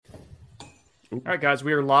All right, guys,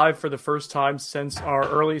 we are live for the first time since our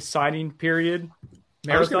early signing period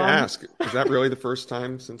marathon. I was going to ask, is that really the first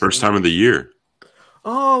time since first time of the year?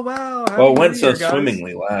 Oh, wow. Well, it went so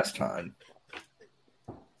swimmingly last time.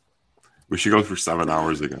 We should go for 7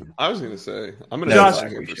 hours again. I was going to say, I'm going to Josh,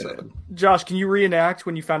 go for 7. Josh, can you reenact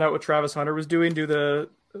when you found out what Travis Hunter was doing? Do the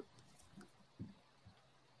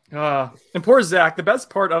and poor Zach. The best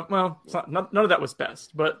part of none of that was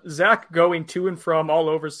best, but Zach going to and from all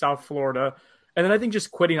over South Florida, and then I think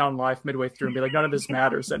just quitting on life midway through and be like, none of this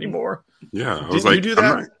matters anymore. Yeah, I was Didn't like, you do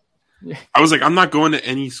that? I was like, I'm not going to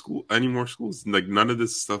any more schools. Like, none of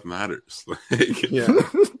this stuff matters. Like, Yeah.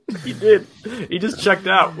 He did. He just checked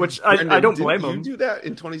out, which I don't blame him. You do that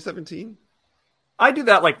in 2017? I do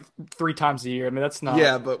that like 3 times a year. I mean, that's not.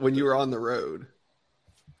 Yeah, but when you were on the road.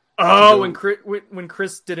 Oh, when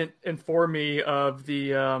Chris didn't inform me of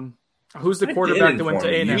the who's the quarterback that went to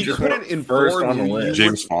A&M? You couldn't inform me.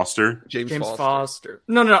 James Foster. James Foster.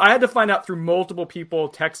 No. I had to find out through multiple people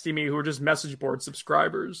texting me who were just message board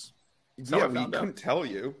subscribers. Yeah, we couldn't tell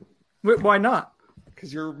you. Why not?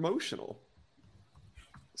 Because you're emotional.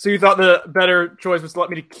 So you thought the better choice was to let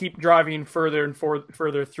me to keep driving further and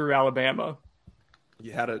further through Alabama.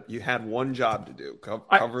 You had one job to do: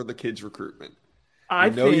 cover the kids' recruitment. I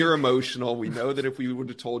know you're emotional. We know that if we would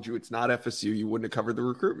have told you it's not FSU, you wouldn't have covered the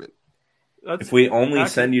recruitment. If we only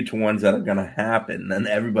send you to ones that are going to happen, then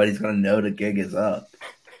everybody's going to know the gig is up.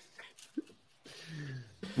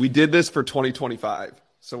 We did this for 2025.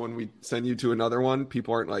 So when we send you to another one,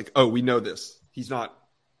 people aren't like, "Oh, we know this. He's not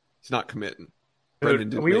committing." Brendan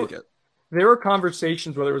didn't make it. There were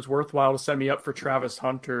conversations whether it was worthwhile to send me up for Travis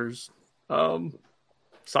Hunter's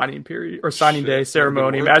signing period or signing day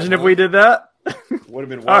ceremony. Imagine if we did that. Would have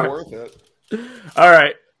been well worth it. All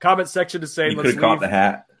right. Comment section is saying, you could have caught the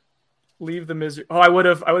hat. Leave the misery. Oh, I would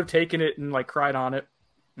have taken it and like cried on it.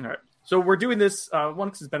 All right. So we're doing this one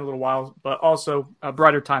because it's been a little while, but also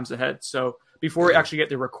brighter times ahead. So before we actually get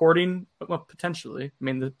the recording, well, potentially, I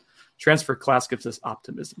mean, the transfer class gives us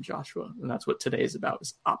optimism, Joshua, and that's what today is about,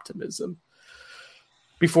 is optimism.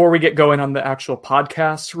 Before we get going on the actual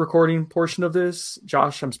podcast recording portion of this,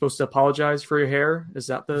 Josh, I'm supposed to apologize for your hair. Is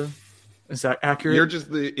that accurate? You're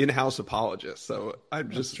just the in-house apologist, so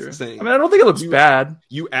I'm just saying. I mean, I don't think it looks bad.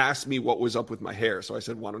 You asked me what was up with my hair, so I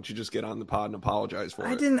said, why don't you just get on the pod and apologize for it?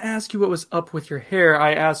 I didn't ask you what was up with your hair.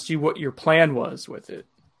 I asked you what your plan was with it.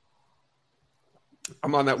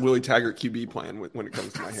 I'm on that Willie Taggart QB plan when it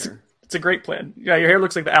comes to my hair. It's a great plan. Yeah, your hair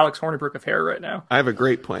looks like the Alex Hornibrook of hair right now. I have a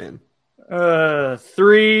great plan.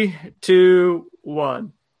 3, 2,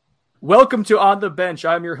 1. Welcome to On the Bench.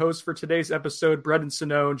 I'm your host for today's episode, Brendan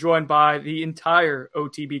Sonnone, joined by the entire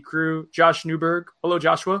OTB crew, Josh Newberg. Hello,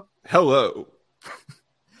 Joshua. Hello.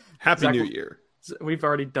 Happy New Year. We've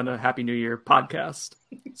already done a Happy New Year podcast.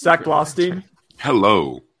 Zach Blostein.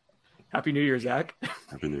 Hello. Happy New Year, Zach.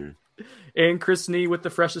 Happy New Year. And Chris Nee with the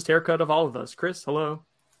freshest haircut of all of us. Chris, hello.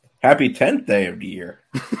 Happy 10th day of the year.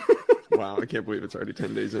 Wow, I can't believe it's already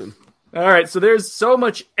 10 days in. All right, so there's so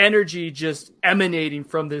much energy just emanating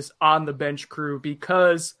from this On the Bench crew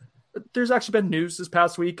because there's actually been news this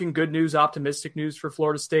past week, and good news, optimistic news for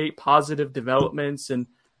Florida State, positive developments. And,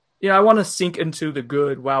 I want to sink into the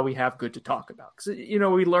good while we have good to talk about. Because,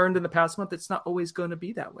 we learned in the past month it's not always going to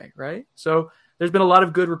be that way, right? So there's been a lot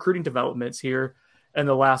of good recruiting developments here in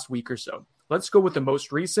the last week or so. Let's go with the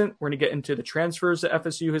most recent. We're going to get into the transfers that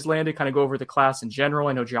FSU has landed, kind of go over the class in general.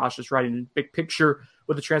 I know Josh is writing a big picture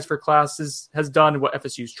what the transfer class has done, what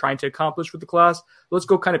FSU is trying to accomplish with the class. Let's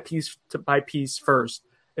go kind of piece by piece first.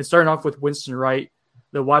 And starting off with Winston Wright,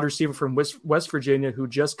 the wide receiver from West Virginia who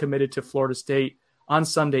just committed to Florida State on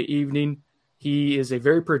Sunday evening. He is a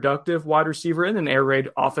very productive wide receiver in an air raid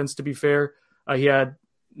offense, to be fair. He had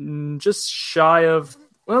just shy of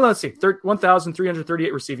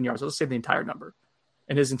 1,338 receiving yards. Let's say the entire number.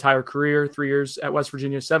 In his entire career, 3 years at West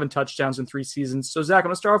Virginia, 7 touchdowns in 3 seasons. So, Zach, I'm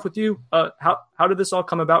going to start off with you. How did this all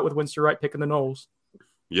come about with Winston Wright picking the Noles?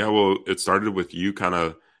 Yeah, well, it started with you kind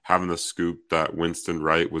of having the scoop that Winston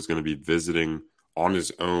Wright was going to be visiting on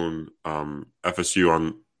his own FSU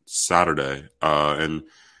on Saturday. And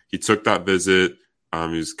he took that visit.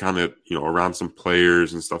 He was kind of, around some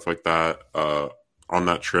players and stuff like that on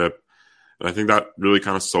that trip. And I think that really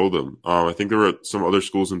kind of sold him. I think there were some other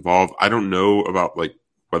schools involved. I don't know about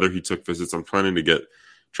whether he took visits. I'm planning to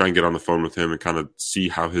try and get on the phone with him and kind of see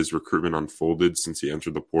how his recruitment unfolded since he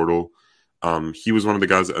entered the portal. He was one of the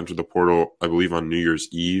guys that entered the portal, I believe, on New Year's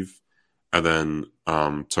Eve, and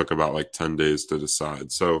then took about 10 days to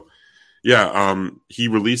decide. So, yeah, he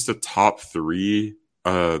released a top 3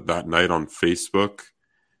 that night on Facebook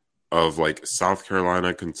of South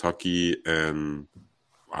Carolina, Kentucky, and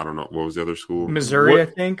I don't know. What was the other school? Missouri, I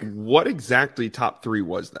think. What exactly top 3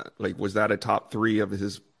 was that? Like, was that a top 3 of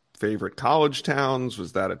his favorite college towns?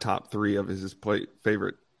 Was that a top 3 of his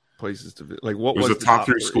favorite places to visit? Like, what was the the top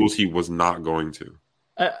 3 schools he was not going to?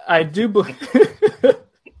 I do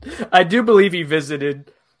I do believe he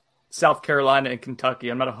visited South Carolina and Kentucky.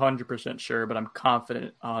 I'm not 100% sure, but I'm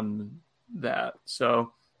confident on that.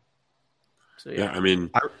 So yeah, I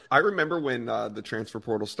mean, I remember when the transfer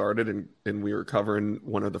portal started and we were covering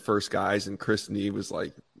one of the first guys, and Chris Nee was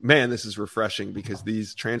like, man, this is refreshing because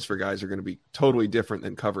these transfer guys are going to be totally different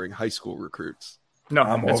than covering high school recruits. No,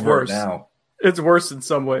 I'm it's over worse. it now. It's worse in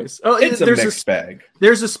some ways. Oh, It's a mixed bag.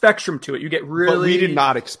 There's a spectrum to it. You get really. But we did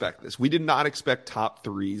not expect this. We did not expect top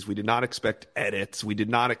 3s. We did not expect edits. We did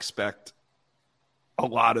not expect a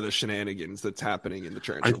lot of the shenanigans that's happening in the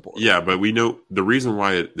transfer portal. Yeah, but we know the reason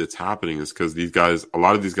why it's happening is because a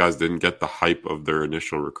lot of these guys didn't get the hype of their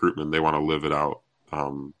initial recruitment. They want to live it out,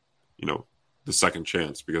 the second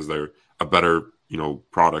chance because they're a better,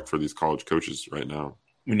 product for these college coaches right now.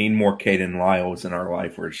 We need more Caden Lyles in our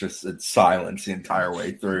life where it's silence the entire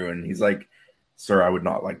way through. And he's like, sir, I would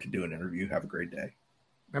not like to do an interview. Have a great day.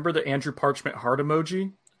 Remember the Andrew Parchment heart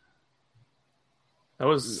emoji? That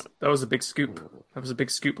was a big scoop. That was a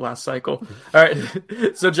big scoop last cycle. All right.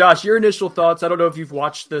 So, Josh, your initial thoughts. I don't know if you've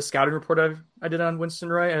watched the scouting report I did on Winston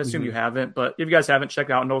Wright. I assume you haven't, but if you guys haven't,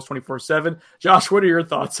 check out Knowles 24/7. Josh, what are your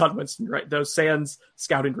thoughts on Winston Wright, the Sands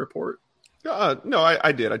scouting report? No,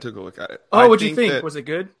 I did. I took a look at it. Oh, what'd you think? Was it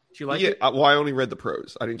good? Did you like it? Well, I only read the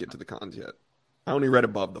pros. I didn't get to the cons yet. I only read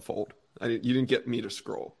above the fold. You didn't get me to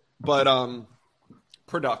scroll. But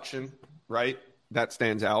production, right? That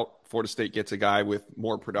stands out. Florida State gets a guy with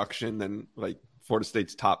more production than like Florida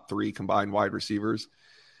State's top 3 combined wide receivers.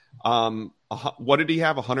 What did he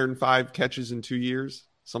have? 105 catches in 2 years,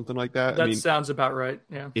 something like that. That sounds about right.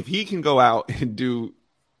 Yeah. If he can go out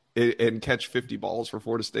and catch 50 balls for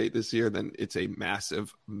Florida State this year, then it's a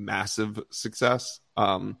massive, massive success.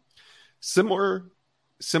 Similar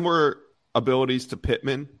abilities to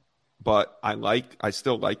Pittman, but I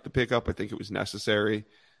still like the pickup. I think it was necessary.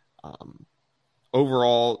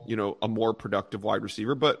 Overall, a more productive wide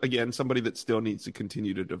receiver, but again, somebody that still needs to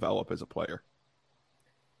continue to develop as a player.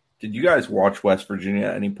 Did you guys watch West Virginia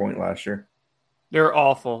at any point last year? They're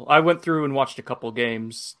awful. I went through and watched a couple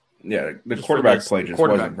games. Yeah, the quarterback play just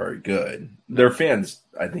wasn't very good. Their fans,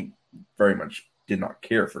 I think, very much did not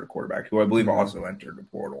care for the quarterback, who I believe also entered the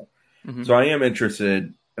portal. Mm-hmm. So I am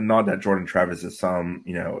interested, and not that Jordan Travis is some,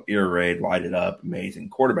 ear raid, lighted up, amazing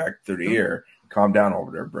quarterback through the year. Calm down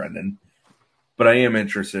over there, Brendan. But I am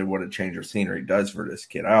interested in what a change of scenery does for this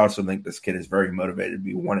kid. I also think this kid is very motivated to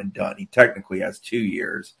be one and done. He technically has 2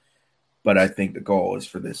 years, but I think the goal is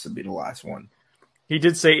for this to be the last one. He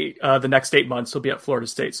did say the next 8 months he'll be at Florida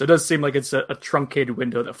State. So it does seem like it's a truncated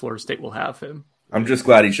window that Florida State will have him. I'm just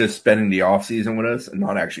glad he's just spending the offseason with us and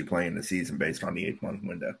not actually playing the season based on the 8-month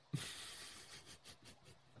window.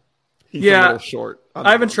 He's a little short.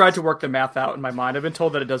 I haven't tried to work the math out in my mind. I've been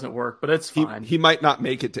told that it doesn't work, but it's fine. He might not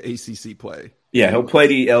make it to ACC play. Yeah, he'll play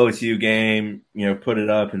the LSU game, put it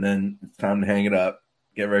up, and then it's time to hang it up.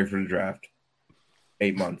 Get ready for the draft.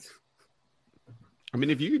 8 months. I mean,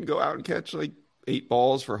 if you can go out and catch like 8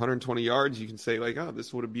 balls for 120 yards, you can say like, oh,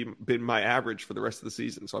 this would have been my average for the rest of the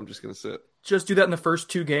season, so I'm just going to sit. Just do that in the first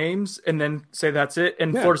 2 games and then say that's it.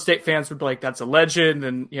 And Florida State fans would be like, that's a legend.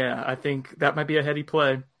 And I think that might be a heady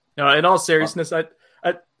play. No, in all seriousness,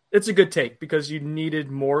 it's a good take because you needed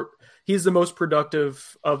more. He's the most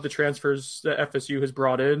productive of the transfers that FSU has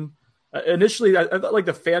brought in. Initially, I thought like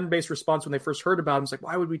the fan base response when they first heard about him was like,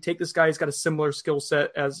 why would we take this guy? He's got a similar skill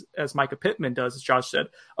set as Micah Pittman does, as Josh said.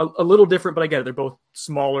 A little different, but I get it. They're both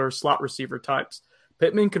smaller slot receiver types.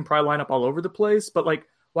 Pittman can probably line up all over the place, but like,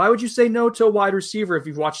 why would you say no to a wide receiver if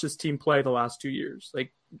you've watched this team play the last 2 years?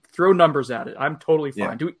 Like, throw numbers at it. I'm totally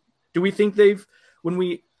fine. Yeah. Do we think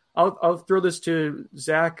I'll throw this to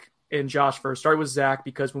Zach and Josh first. Start with Zach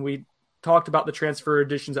because when we talked about the transfer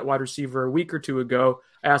additions at wide receiver a week or 2 ago,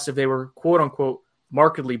 I asked if they were quote unquote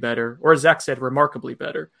markedly better, or as Zach said, remarkably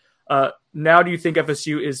better. Now, do you think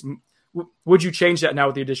FSU is? Would you change that now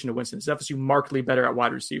with the addition of Winston? Is FSU markedly better at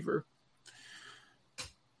wide receiver?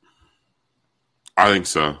 I think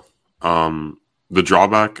so. The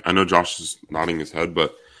drawback. I know Josh is nodding his head,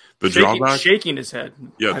 but shaking his head.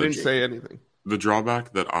 Yeah, I didn't say anything. The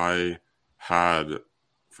drawback that I had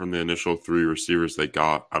from the initial 3 receivers they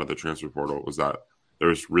got out of the transfer portal was that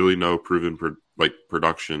there's really no proven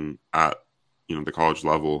production at the college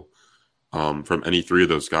level from any 3 of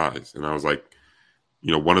those guys. And I was like,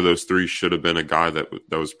 one of those 3 should have been a guy that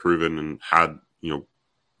was proven and had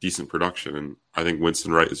decent production. And I think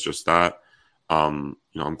Winston Wright is just that.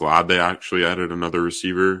 I'm glad they actually added another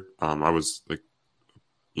receiver. I was like,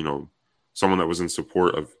 someone that was in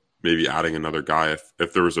support of maybe adding another guy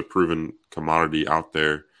if there was a proven commodity out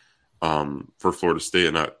there for Florida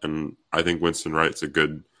State, and I think Winston Wright's a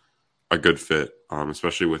good fit,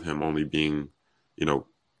 especially with him only being,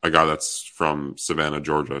 a guy that's from Savannah,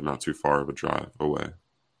 Georgia, not too far of a drive away.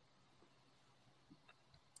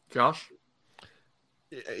 Josh?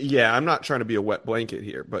 Yeah, I'm not trying to be a wet blanket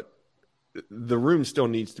here, but the room still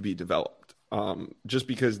needs to be developed. Just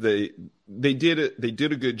because they did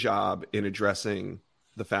a good job in addressing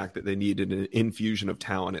the fact that they needed an infusion of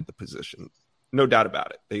talent at the position. No doubt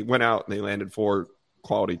about it. They went out and they landed 4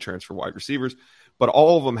 quality transfer wide receivers, but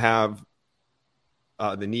all of them have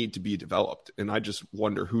the need to be developed. And I just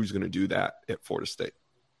wonder who's going to do that at Florida State.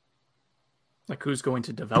 Like who's going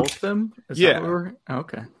to develop them?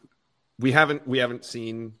 Okay. We haven't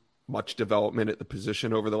seen much development at the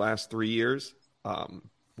position over the last 3 years.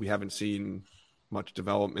 We haven't seen much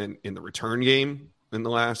development in the return game in the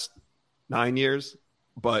last 9 years,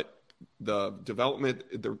 but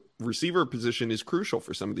the receiver position is crucial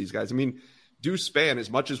for some of these guys. I mean, Deuce Spann, as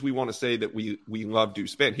much as we want to say that we love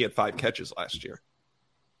Deuce Spann, he had 5 catches last year.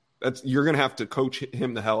 You're going to have to coach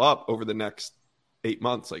him the hell up over the next 8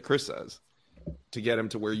 months, like Chris says, to get him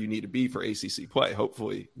to where you need to be for ACC play.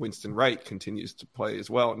 Hopefully Winston Wright continues to play as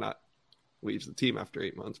well and not leaves the team after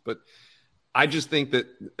 8 months. But I just think that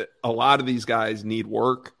a lot of these guys need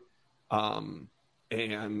work.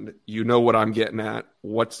 And you know what I'm getting at.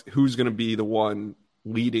 Who's going to be the one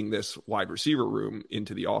leading this wide receiver room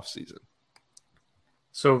into the offseason?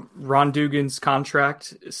 So Ron Dugan's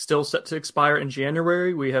contract is still set to expire in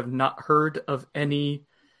January. We have not heard of any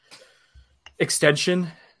extension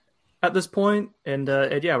at this point. And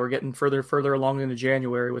we're getting further along into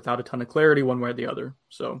January without a ton of clarity one way or the other.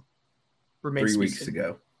 So remains 3 weeks to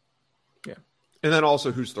go. Yeah. And then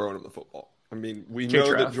also who's throwing him the football. I mean, we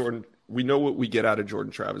know what we get out of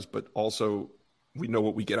Jordan Travis, but also we know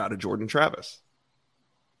what we get out of Jordan Travis.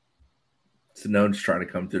 Sinone's trying to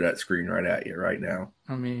come through that screen right at you right now.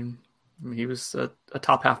 I mean he was a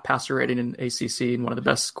top half passer rating in ACC and one of the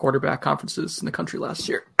best quarterback conferences in the country last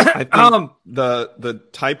year. I think the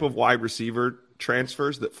type of wide receiver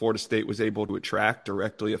transfers that Florida State was able to attract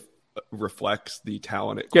directly reflects the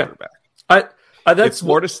talent at quarterback. If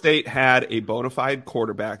Florida State had a bona fide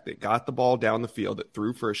quarterback that got the ball down the field, that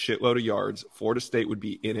threw for a shitload of yards, Florida State would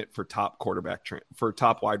be in it for top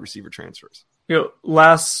top wide receiver transfers.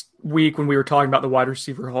 Last week when we were talking about the wide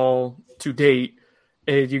receiver haul to date,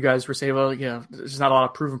 you guys were saying, well, there's not a lot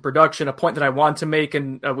of proven production. A point that I wanted to make,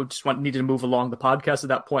 and I would just needed to move along the podcast at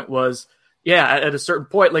that point was, at a certain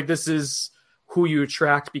point, like this is who you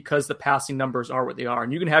attract because the passing numbers are what they are.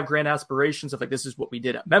 And you can have grand aspirations of like, this is what we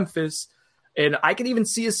did at Memphis. And I can even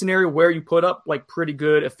see a scenario where you put up like pretty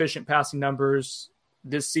good, efficient passing numbers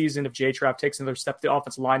this season if J-Trap takes another step, the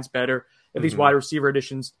offensive line's better, if these wide receiver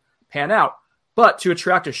additions pan out. But to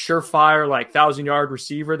attract a surefire, like 1,000-yard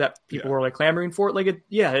receiver that people are like clamoring for, like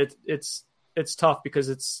it's tough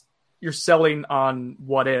because you're selling on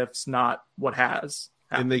what ifs, not what has.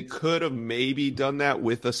 And they could have maybe done that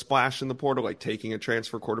with a splash in the portal, like taking a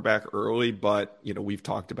transfer quarterback early. But we've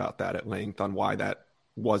talked about that at length on why that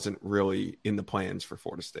wasn't really in the plans for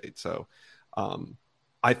Florida State. So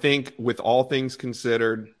I think with all things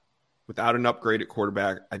considered, without an upgrade at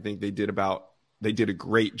quarterback, I think they did a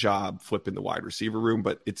great job flipping the wide receiver room,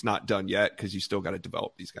 but it's not done yet because you still got to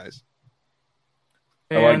develop these guys.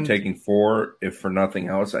 I like taking 4, if for nothing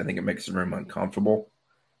else. I think it makes the room uncomfortable,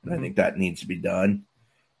 and I think that needs to be done.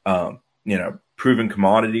 Proven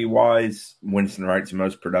commodity-wise, Winston Wright's the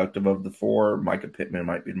most productive of the 4. Micah Pittman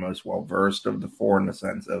might be the most well-versed of the 4 in the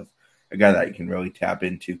sense of a guy that you can really tap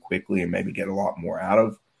into quickly and maybe get a lot more out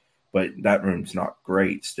of. But that room's not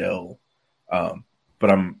great still. But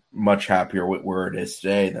I'm much happier with where it is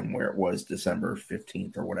today than where it was December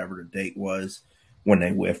 15th or whatever the date was when they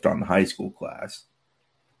whiffed on the high school class.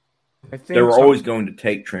 They were always going to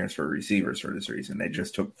take transfer receivers for this reason. They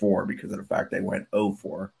just took 4 because of the fact they went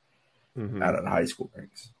 0-4 out of the high school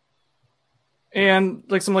ranks. And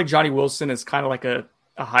like someone like Johnny Wilson is kind of like a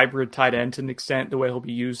hybrid tight end to an extent, the way he'll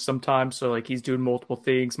be used sometimes. So like he's doing multiple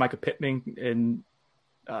things. Micah Pittman and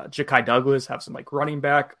Ja'Kai Douglas have some like running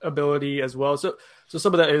back ability as well. So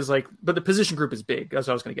some of that is like, but the position group is big. That's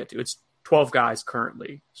what I was going to get to. It's 12 guys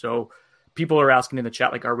currently. So people are asking in the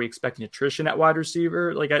chat, like, are we expecting attrition at wide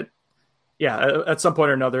receiver? Like, at some point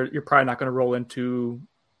or another, you're probably not going to roll into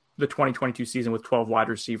the 2022 season with 12 wide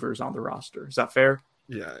receivers on the roster. Is that fair?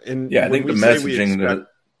 Yeah. And I think the messaging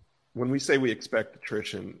when we say we expect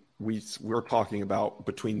attrition, we're talking about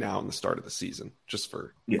between now and the start of the season, just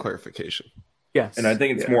for clarification. Yes. And I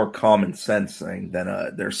think it's more common sense thing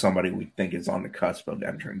than there's somebody we think is on the cusp of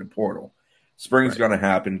entering the portal. Spring's going to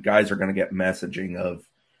happen. Guys are going to get messaging of,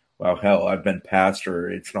 well, hell, I've been passed, or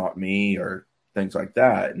it's not me, or things like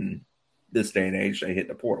that. And this day and age, they hit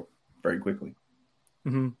the portal very quickly.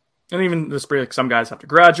 Mm-hmm. And even the spring, like some guys have to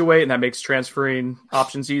graduate, and that makes transferring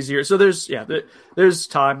options easier. So there's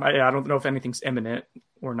time. I don't know if anything's imminent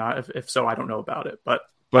or not. If so, I don't know about it. But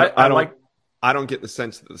I don't get the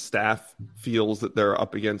sense that the staff feels that they're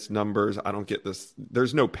up against numbers. I don't get this.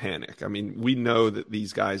 There's no panic. I mean, we know that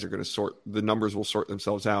these guys are going to the numbers will sort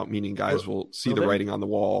themselves out, meaning guys will see the writing on the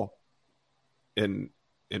wall and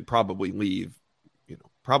probably leave,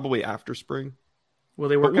 probably after spring. Will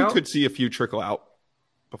they work out? We could see a few trickle out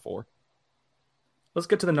before. Let's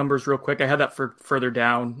get to the numbers real quick. I had that for further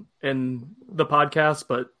down in the podcast,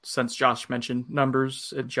 but since Josh mentioned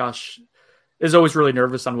numbers, and Josh is always really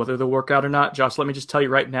nervous on whether they'll work out or not. Josh, let me just tell you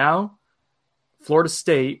right now, Florida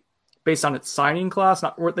State, based on its signing class,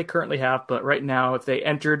 not what they currently have, but right now, if they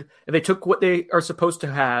took what they are supposed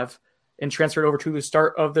to have and transferred over to the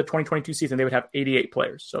start of the 2022 season, they would have 88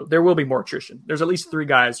 players. So there will be more attrition. There's at least 3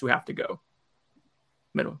 guys who have to go.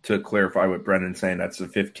 Minimum. To clarify what Brendan's saying, that's the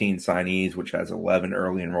 15 signees, which has 11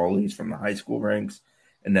 early enrollees from the high school ranks,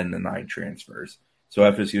 and then the 9 transfers. So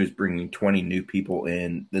FSU is bringing 20 new people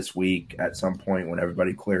in this week at some point when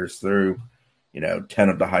everybody clears through. 10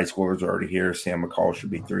 of the high schoolers are already here. Sam McCall should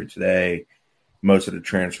be through today. Most of the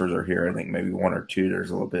transfers are here. I think maybe 1 or 2. There's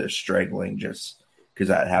a little bit of straggling just because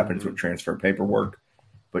that happens with transfer paperwork.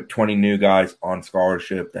 But 20 new guys on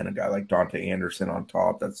scholarship, then a guy like Dante Anderson on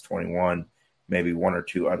top, that's 21. Maybe 1 or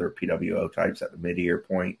 2 other PWO types at the mid-year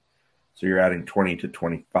point. So you're adding 20 to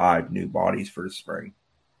 25 new bodies for the spring.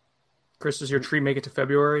 Chris, does your tree make it to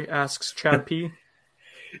February? Asks Chad P.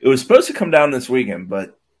 It was supposed to come down this weekend,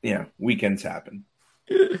 but weekends happen.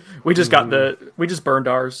 We just burned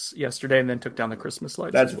ours yesterday and then took down the Christmas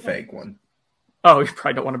lights. That's a fake one. Oh, you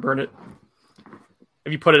probably don't want to burn it.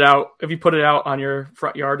 If you put it out on your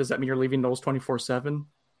front yard, does that mean you're leaving those 24/7?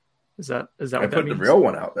 Is that what that means? I put the real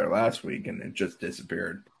one out there last week and it just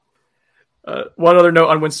disappeared. One other note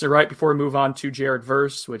on Winston Wright before we move on to Jared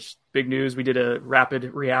Verse, which big news. We did a rapid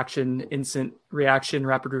review.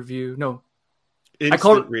 No, I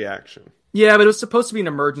called it reaction. Yeah, but it was supposed to be an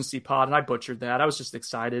emergency pod, and I butchered that. I was just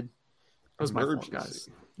excited. That was my fault, guys.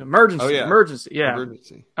 Emergency. Yeah.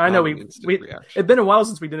 Emergency. I know it'd been a while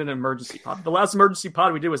since we did an emergency pod. The last emergency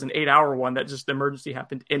pod we did was an 8-hour one that just the emergency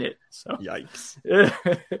happened in it. So yikes.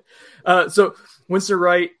 So Winston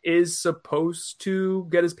Wright is supposed to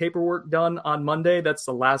get his paperwork done on Monday. That's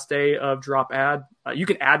the last day of drop add. You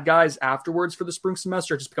can add guys afterwards for the spring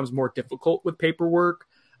semester. It just becomes more difficult with paperwork.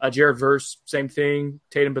 Jared Verse, same thing.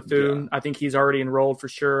 Tatum Bethune, I think he's already enrolled for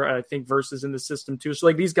sure. I think Verse is in the system too.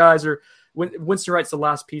 So these guys are. Winston Wright's the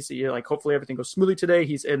last piece that you're hopefully everything goes smoothly today.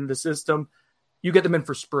 He's in the system. You get them in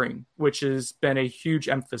for spring, which has been a huge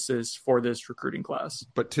emphasis for this recruiting class.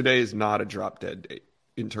 But today is not a drop dead date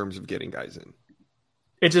in terms of getting guys in.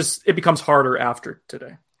 It becomes harder after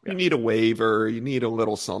today. You need a waiver, you need a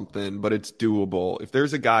little something, but it's doable. If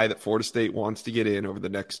there's a guy that Florida State wants to get in over the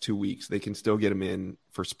next 2 weeks, they can still get him in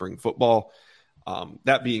for spring football.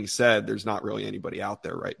 That being said, there's not really anybody out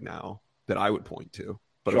there right now that I would point to.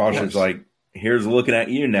 But Josh is here's looking at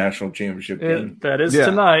you, national championship game. That is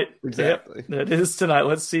tonight. Exactly. Yep, that is tonight.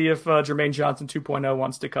 Let's see if Jermaine Johnson 2.0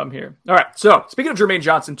 wants to come here. All right. So speaking of Jermaine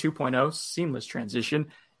Johnson 2.0, seamless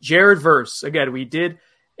transition. Jared Verse. Again, we did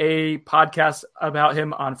a podcast about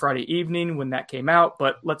him on Friday evening when that came out,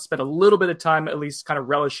 but let's spend a little bit of time at least kind of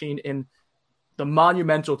relishing in the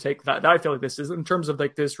monumental take that I feel like this is in terms of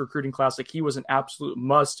this recruiting class. He was an absolute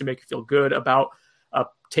must to make you feel good about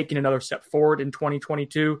taking another step forward in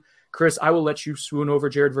 2022. Chris, I will let you swoon over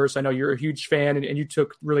Jared Verse. I know you're a huge fan and you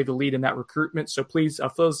took really the lead in that recruitment. So please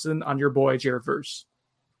fill us in on your boy, Jared Verse.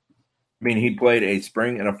 I mean, he played a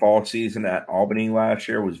spring and a fall season at Albany last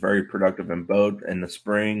year, was very productive in both. In the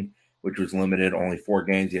spring, which was limited, only 4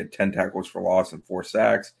 games, he had 10 tackles for loss and 4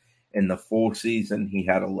 sacks. In the full season, he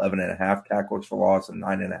had 11.5 tackles for loss and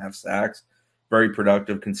 9.5 sacks. Very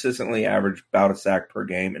productive, consistently averaged about a sack per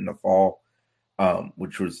game in the fall,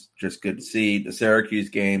 which was just good to see. The Syracuse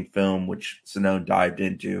game film, which Sinone dived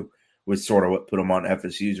into, was sort of what put him on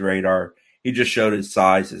FSU's radar. He just showed his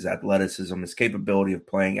size, his athleticism, his capability of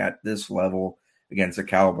playing at this level against a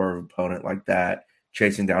caliber of opponent like that,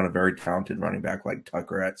 chasing down a very talented running back like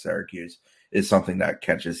Tucker at Syracuse is something that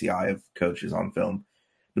catches the eye of coaches on film.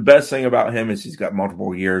 The best thing about him is he's got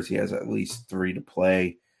multiple years. He has at least 3 to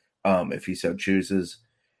play if he so chooses.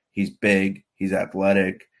 He's big. He's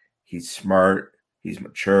athletic. He's smart. He's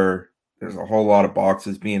mature. There's a whole lot of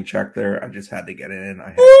boxes being checked there. I just had to get in. I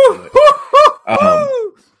had to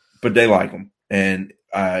do it. But they like him. And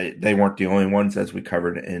they weren't the only ones, as we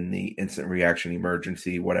covered in the instant reaction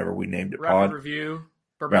emergency, whatever we named it. Rapid review.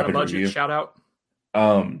 Rapid budget, review. Shout out.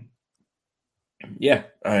 Yeah,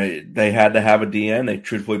 they had to have a DN. They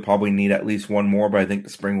truthfully probably need at least one more, but I think the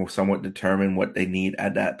spring will somewhat determine what they need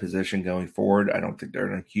at that position going forward. I don't think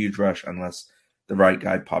they're in a huge rush unless the right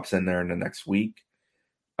guy pops in there in the next week.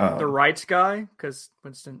 The right guy? Because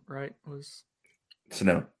Winston Wright was... So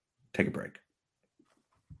no, take a break.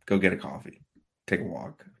 Go get a coffee. Take a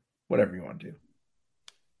walk. Whatever you want to do.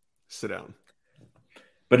 Sit down.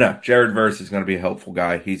 But no, Jared Verse is going to be a helpful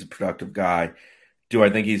guy. He's a productive guy. Do I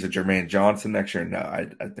think he's a Jermaine Johnson next year? No,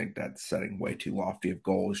 I think that's setting way too lofty of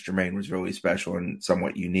goals. Jermaine was really special and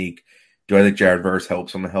somewhat unique. Do I think Jared Verse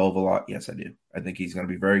helps him a hell of a lot? Yes, I do. I think he's going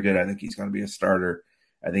to be very good. I think he's going to be a starter.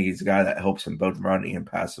 I think he's a guy that helps him both run and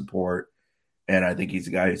pass support. And I think he's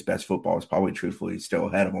a guy whose best football is probably truthfully still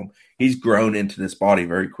ahead of him. He's grown into this body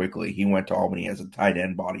very quickly. He went to Albany as a tight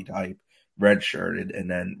end body type, redshirted, and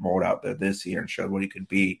then rolled out there this year and showed what he could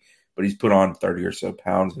be. But he's put on 30 or so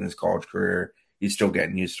pounds in his college career. He's still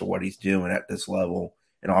getting used to what he's doing at this level.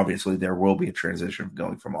 And obviously there will be a transition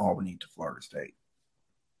going from Albany to Florida State.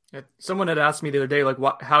 Someone had asked me the other day, like,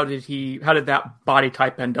 how did that body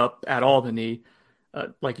type end up at Albany?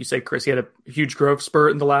 Like you say, Chris, he had a huge growth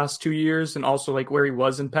spurt in the last 2 years. And also like where he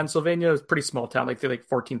was in Pennsylvania, it was a pretty small town, like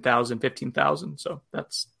 14,000, 15,000. So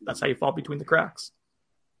that's how you fall between the cracks.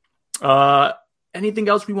 Anything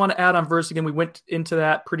else we want to add on Verse? Again, we went into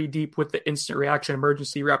that pretty deep with the Instant Reaction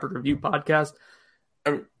Emergency Rapid Review podcast.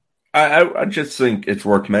 I just think it's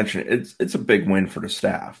worth mentioning. It's a big win for the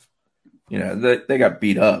staff. You know, they got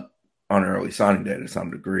beat up on early signing day to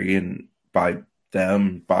some degree, and by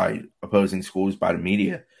them, by opposing schools, by the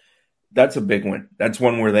media. That's a big win. That's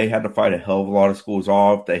one where they had to fight a hell of a lot of schools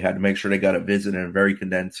off. They had to make sure they got a visit in a very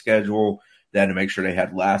condensed schedule. They had to make sure they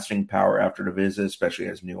had lasting power after the visit, especially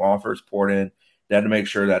as new offers poured in. They had to make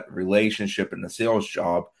sure that the relationship and the sales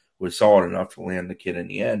job was solid enough to land the kid in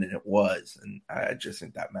the end, and it was. And I just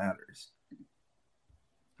think that matters.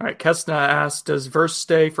 All right, Kesna asked, does Verse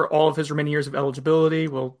stay for all of his remaining years of eligibility?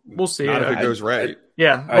 Well, we'll see. Not if it goes right.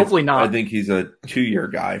 Hopefully not. I think he's a 2-year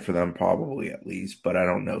guy for them, probably at least, but I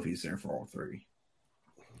don't know if he's there for all 3.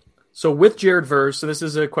 So with Jared Verse, so this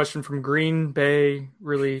is a question from Green Bay,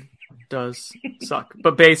 really does suck,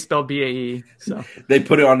 but Bay spelled B-A-E. So they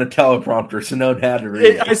put it on the teleprompter, so no one had to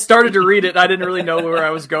read it. I started to read it. I didn't really know where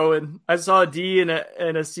I was going. I saw a D and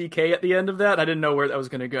a CK at the end of that. I didn't know where that was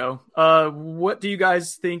going to go. What do you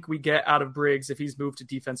guys think we get out of Briggs if he's moved to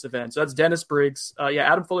defensive end? So that's Dennis Briggs.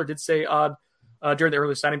 Adam Fuller did say during the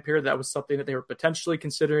early signing period that was something that they were potentially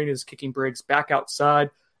considering, is kicking Briggs back outside.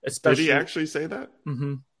 Especially, did he actually say that?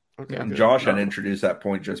 Mm-hmm. Okay, and Josh had introduced that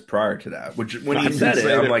point just prior to that, which when he said it,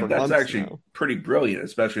 I'm like, that's actually pretty brilliant,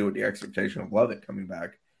 especially with the expectation of Lovett coming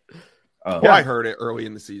back. I heard it early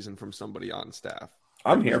in the season from somebody on staff.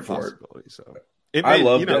 I'm here for it. So it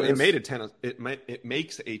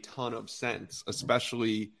makes a ton of sense,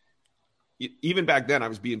 especially even back then. I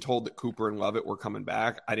was being told that Cooper and Lovett were coming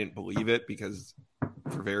back. I didn't believe it because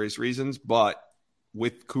for various reasons, but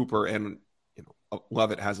with Cooper and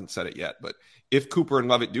Lovett hasn't said it yet, but if Cooper and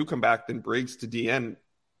Lovett do come back, then Briggs to DN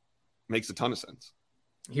makes a ton of sense.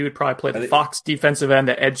 He would probably play the Fox defensive end,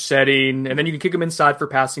 the edge setting, and then you can kick him inside for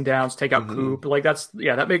passing downs, take out Coop. Like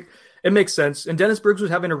it makes sense. And Dennis Briggs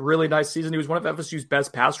was having a really nice season. He was one of FSU's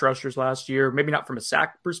best pass rushers last year, maybe not from a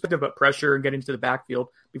sack perspective, but pressure and getting to the backfield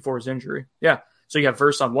before his injury. Yeah. So you have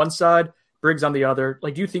Verse on one side, Briggs on the other.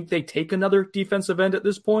 Like, do you think they take another defensive end at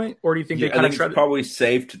this point, or do you think they kind of try? It's probably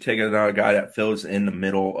safe to take another guy that fills in the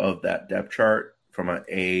middle of that depth chart from an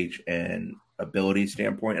age and ability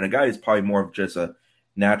standpoint, and a guy who's probably more of just a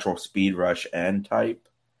natural speed rush end type.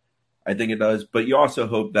 I think it does, but you also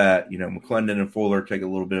hope that McClendon and Fuller take a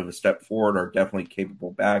little bit of a step forward, are definitely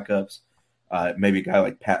capable backups. Maybe a guy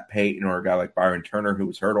like Pat Payton or a guy like Byron Turner, who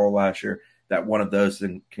was hurt all last year, that one of those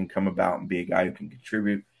can come about and be a guy who can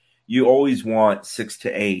contribute. You always want 6 to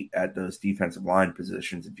 8 at those defensive line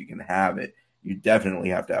positions if you can have it. You definitely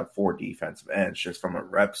have to have 4 defensive ends just from a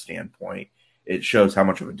rep standpoint. It shows how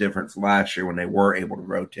much of a difference last year when they were able to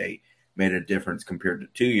rotate made a difference compared to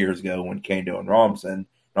 2 years ago when Kando and Robinson,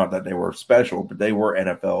 not that they were special, but they were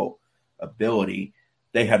NFL ability.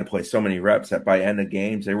 They had to play so many reps that by end of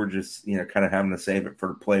games, they were just, kind of having to save it for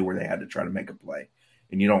the play where they had to try to make a play.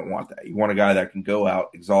 And you don't want that. You want a guy that can go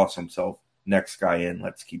out, exhaust himself, next guy in,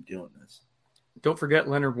 let's keep doing this. Don't forget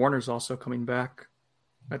Leonard Warner's also coming back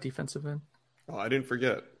at defensive end. Oh, I didn't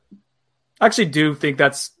forget. I actually do think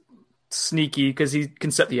that's sneaky because he can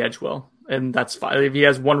set the edge well. And that's fine. If he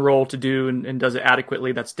has one role to do and does it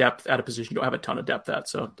adequately, that's depth at a position you don't have a ton of depth at.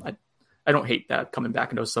 So I don't hate that coming back.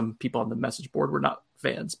 I know some people on the message board were not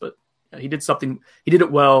fans, but he did something. He did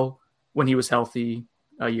it well when he was healthy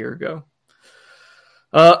a year ago.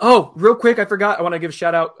 Real quick, I forgot. I want to give a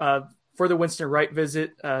shout out for the Winston Wright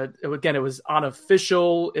visit. Again, it was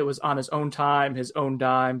unofficial. It was on his own time, his own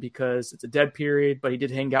dime, because it's a dead period, but he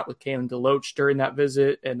did hang out with Kalen DeLoach during that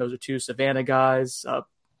visit. And those are two Savannah guys.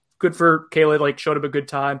 Good for Kalen, showed up a good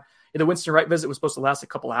time. And the Winston Wright visit was supposed to last a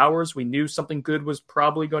couple hours. We knew something good was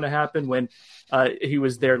probably going to happen when he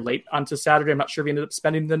was there late onto Saturday. I'm not sure if he ended up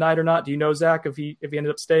spending the night or not. Do you know, Zach, if he ended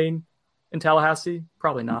up staying in Tallahassee?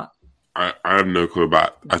 Probably not. I have no clue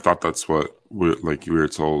about. I thought that's what we were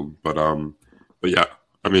told, but yeah.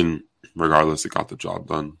 I mean, regardless, it got the job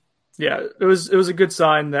done. Yeah, it was a good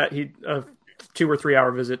sign that he 2 or 3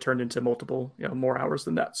 hour visit turned into multiple, more hours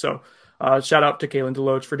than that. So shout out to Kalen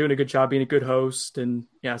DeLoach for doing a good job, being a good host, and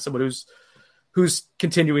someone who's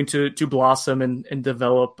continuing to blossom and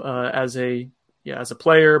develop as a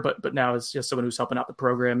player, but now as just someone who's helping out the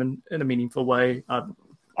program in a meaningful way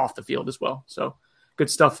off the field as well. So good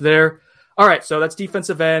stuff there. All right, so that's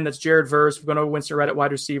defensive end. That's Jared Verse. We're going to Winston Wright at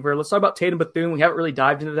wide receiver. Let's talk about Tatum Bethune. We haven't really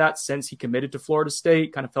dived into that since he committed to Florida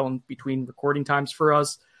State. Kind of fell in between recording times for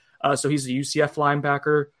us. So he's a UCF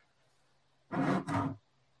linebacker.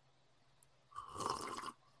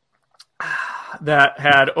 That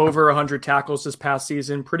had over 100 tackles this past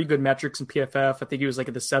season. Pretty good metrics in PFF. I think he was in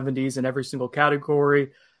the 70s in every single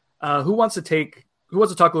category. Who wants to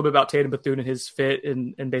talk a little bit about Tatum Bethune and his fit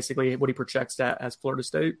and basically what he projects at as Florida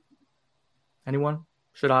State? Anyone?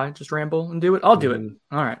 Should I just ramble and do it? I'll do it.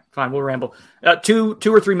 All right, fine. We'll ramble. 2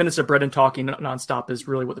 or 3 minutes of Brendan talking nonstop is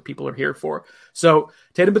really what the people are here for. So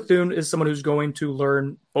Tatum Bethune is someone who's going to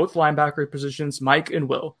learn both linebacker positions, Mike and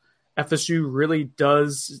Will. FSU really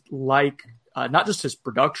does like not just his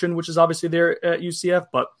production, which is obviously there at UCF,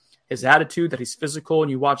 but his attitude, that he's physical,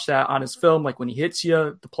 and you watch that on his film. When he hits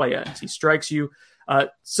you, the play ends. He strikes you.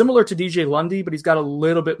 Similar to DJ Lundy, but he's got a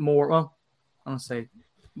little bit more, well, I don't say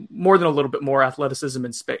more than a little bit more athleticism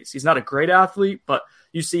in space. He's not a great athlete, but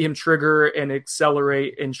you see him trigger and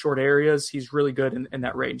accelerate in short areas. He's really good in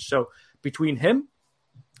that range. So between him,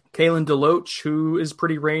 Kalen DeLoach, who is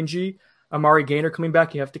pretty rangy, Amari Gaynor coming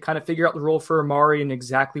back, you have to kind of figure out the role for Amari and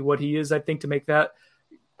exactly what he is, I think, to make that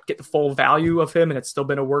get the full value of him. And it's still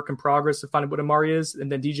been a work in progress to find out what Amari is. And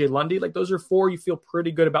then DJ Lundy, those are 4 you feel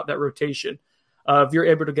pretty good about that rotation. If you're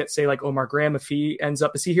able to get, say, Omar Graham, if he ends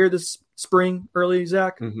up, is he here this spring early,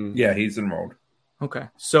 Zach? Mm-hmm. Yeah, he's enrolled. Okay.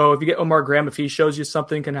 So if you get Omar Graham, if he shows you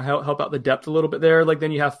something, can help out the depth a little bit there,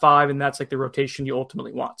 then you have 5, and that's the rotation you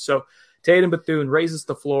ultimately want. So Tatum Bethune raises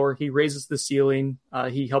the floor. He raises the ceiling.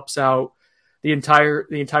 He helps out the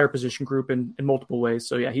entire position group in multiple ways.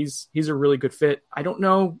 So yeah, he's a really good fit. I don't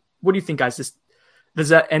know. What do you think, guys? Does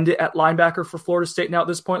that end it at linebacker for Florida State now at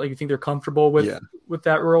this point? You think they're comfortable with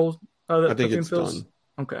that role? I think it's done.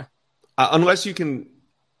 Okay. Unless you can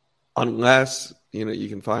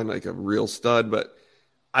find a real stud, but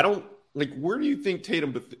I don't where do you think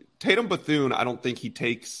Tatum Bethune? I don't think he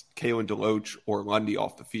takes Kalen DeLoach or Lundy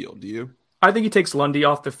off the field. Do you? I think he takes Lundy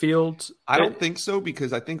off the field. I don't think so,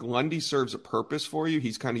 because I think Lundy serves a purpose for you.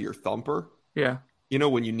 He's kind of your thumper. Yeah.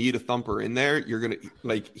 When you need a thumper in there, you're going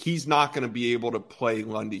to he's not going to be able to play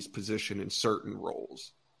Lundy's position in certain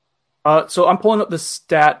roles. So I'm pulling up the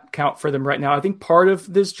stat count for them right now. I think part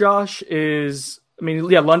of this, Josh, is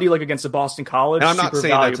Lundy against the Boston College. And I'm not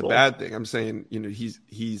saying valuable. That's a bad thing. I'm saying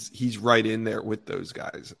he's right in there with those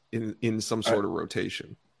guys in some sort of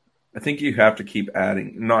rotation. I think you have to keep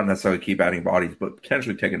adding, not necessarily keep adding bodies, but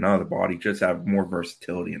potentially take another body, just have more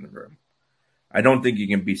versatility in the room. I don't think you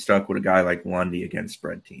can be stuck with a guy like Lundy against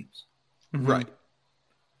spread teams. Mm-hmm. Right.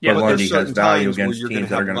 Yeah, but Lundy has value against teams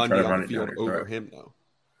that are going to try to run it down over him, though.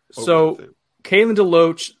 So Kalen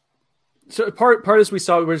DeLoach, part of this we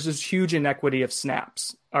saw was this huge inequity of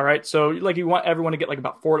snaps. All right. So you want everyone to get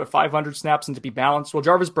about 400 to 500 snaps and to be balanced. Well,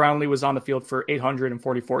 Jarvis Brownlee was on the field for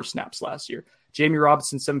 844 snaps last year. Jamie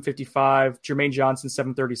Robinson, 755. Jermaine Johnson,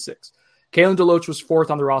 736. Kalen DeLoach was 4th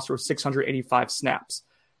on the roster with 685 snaps.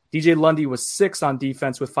 DJ Lundy was 6th on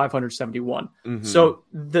defense with 571. Mm-hmm. So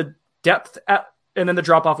the depth and then the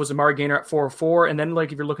drop off was Amari Gaynor at 404. And then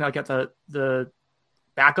if you're looking at the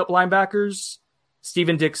backup linebackers,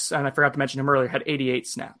 Steven Dix, and I forgot to mention him earlier, had 88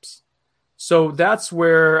 snaps. So that's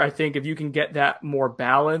where I think if you can get that more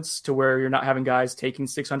balance to where you're not having guys taking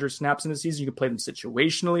 600 snaps in a season, you can play them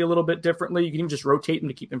situationally a little bit differently. You can even just rotate them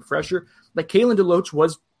to keep them fresher. Kalen DeLoach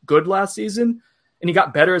was good last season. and he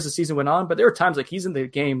got better as the season went on. But there were times like he's in the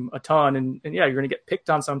game a ton, and yeah, you're going to get picked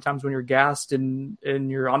on sometimes when you're gassed and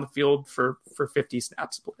you're on the field for 50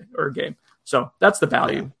 snaps or a game. So that's the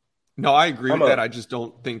value. Yeah. No, I agree with that. I just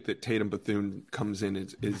don't think that Tatum Bethune comes in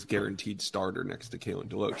as guaranteed starter next to Kalen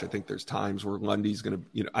DeLoach. I think there's times where Lundy's going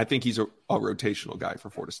to, I think he's a rotational guy for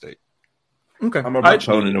Florida State. Okay. I'm a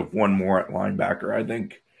proponent of one more at linebacker. I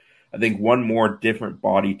think one more different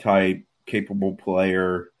body type, capable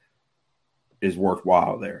player is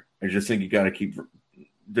worthwhile there. I just think you got to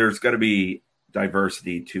there's got to be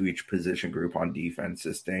diversity to each position group on defense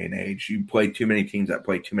this day and age. You play too many teams that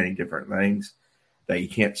play too many different things that you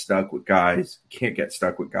can't get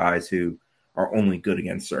stuck with guys who are only good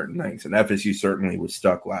against certain things. And FSU certainly was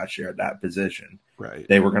stuck last year at that position. Right.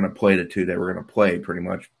 They were going to play the two they were going to play pretty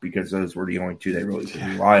much because those were the only two they really could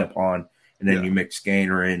rely upon. And then you mix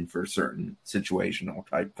Gainer in for certain situational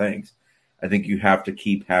type things. I think you have to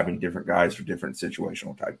keep having different guys for different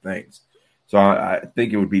situational type things. So I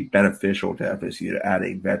think it would be beneficial to FSU to add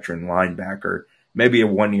a veteran linebacker, maybe a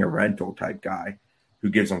one-year rental type guy who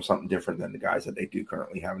gives them something different than the guys that they do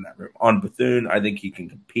currently have in that room. On Bethune, I think he can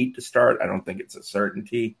compete to start. I don't think it's a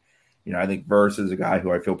certainty. I think Verse is a guy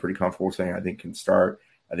who I feel pretty comfortable saying I think can start.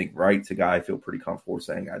 I think Wright's a guy I feel pretty comfortable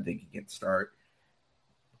saying I think he can start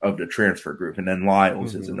of the transfer group. And then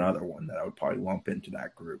Lyles is another one that I would probably lump into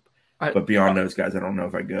that group. But beyond those guys, I don't know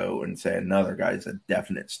if I go and say another guy is a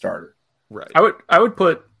definite starter. Right. I would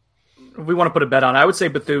put, if we want to put a bet on, I would say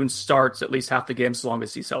Bethune starts at least half the game as long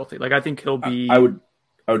as he's healthy. Like, I think he'll be. I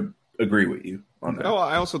would agree with you on that. No,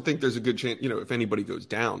 I also think there's a good chance, if anybody goes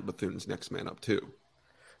down, Bethune's next man up too.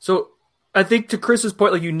 So I think to Chris's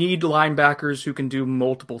point, like, you need linebackers who can do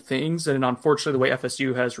multiple things. And unfortunately, the way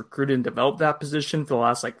FSU has recruited and developed that position for the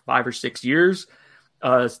last 5 or 6 years,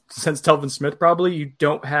 since Telvin Smith, probably, you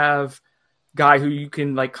don't have guy who you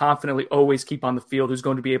can confidently always keep on the field who's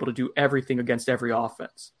going to be able to do everything against every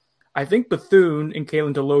offense. I think Bethune and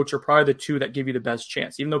Kalen DeLoach are probably the two that give you the best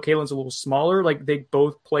chance. Even though Kalen's a little smaller, they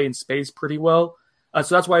both play in space pretty well.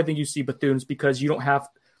 So that's why I think you see Bethune's, because you don't have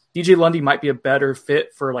DJ Lundy might be a better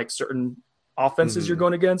fit for certain offenses you're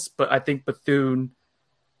going against, but I think Bethune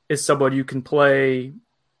is someone you can play.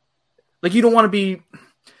 You don't want to be.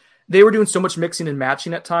 They were doing so much mixing and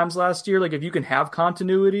matching at times last year. If you can have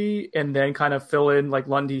continuity and then kind of fill in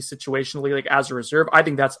Lundy situationally, as a reserve, I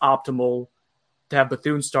think that's optimal to have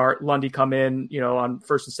Bethune start, Lundy come in, on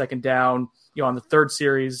first and second down, on the third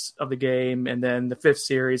series of the game, and then the fifth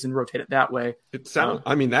series, and rotate it that way. It sounds.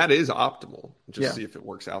 That is optimal. Just see if it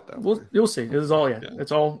works out that way. You'll see. This is all. Yeah.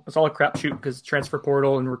 It's all a crapshoot because transfer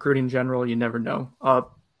portal and recruiting in general, you never know.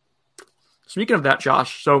 Speaking of that,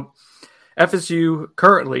 Josh, so FSU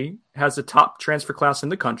currently has the top transfer class in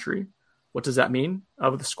the country. What does that mean?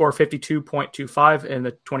 With a score 52.25 in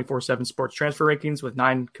the 24/7 Sports Transfer Rankings with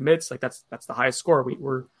 9 commits, that's the highest score.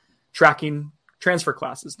 We're tracking transfer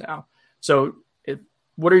classes now. So,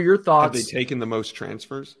 what are your thoughts? Have they taken the most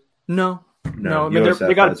transfers? No.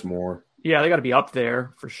 They got more. Yeah, they got to be up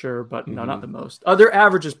there for sure, but no, not the most. Their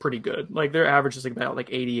average is pretty good. Their average is about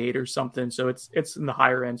 88 or something. So it's in the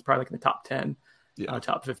higher ends, probably in the top 10.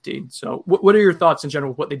 Top 15. So what are your thoughts in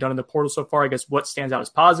general, what they've done in the portal so far? I guess what stands out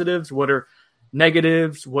as positives? What are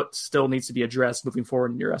negatives? What still needs to be addressed moving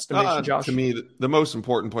forward in your estimation, Josh? To me, the most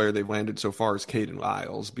important player they've landed so far is Caden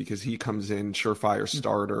Lyles, because he comes in surefire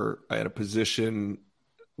starter at a position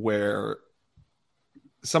where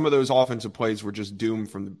some of those offensive plays were just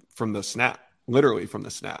doomed from the snap, literally from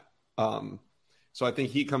the snap. So I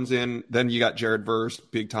think he comes in. Then you got Jared Verse,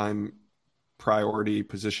 big time priority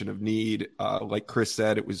position of need. Like Chris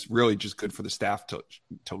said, it was really just good for the staff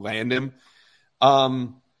to land him.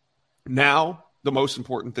 Now the most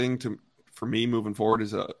important thing for me moving forward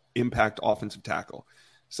is a impact offensive tackle,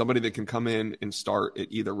 somebody that can come in and start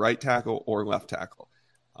at either right tackle or left tackle.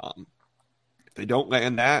 If they don't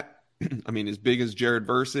land that, as big as Jared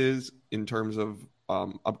Verse is in terms of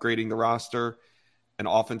upgrading the roster,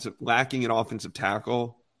 lacking an offensive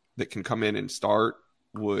tackle that can come in and start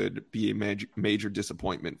would be a major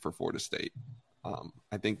disappointment for Florida State.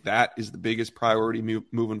 I think that is the biggest priority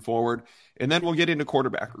moving forward. And then we'll get into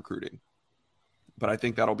quarterback recruiting. But I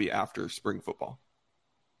think that'll be after spring football.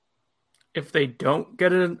 If they don't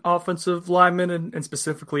get an offensive lineman and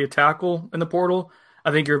specifically a tackle in the portal,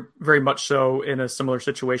 I think you're very much so in a similar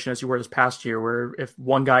situation as you were this past year, where if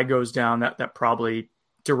one guy goes down, that probably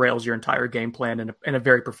derails your entire game plan in a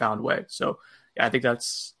very profound way. So yeah, I think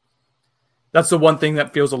that's the one thing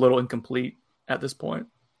that feels a little incomplete at this point.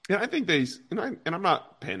 Yeah, I think and I'm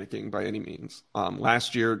not panicking by any means.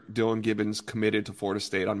 Last year, Dylan Gibbons committed to Florida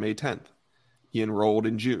State on May 10th. He enrolled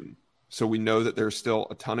in June. So we know that there's still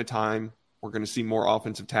a ton of time We're going to see more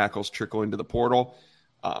offensive tackles trickle into the portal.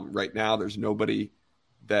 Right now, there's nobody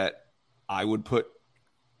that I would put,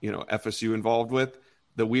 FSU involved with.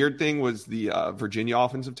 The weird thing was the Virginia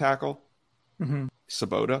offensive tackle,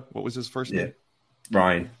 Sabota. What was his first name?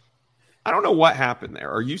 Ryan. I don't know what happened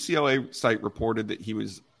there. Our UCLA site reported that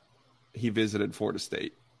he visited Florida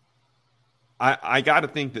State. I got to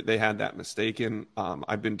think that they had that mistaken.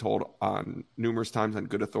 I've been told on numerous times on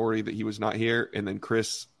good authority that he was not here. And then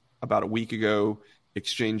Chris, about a week ago,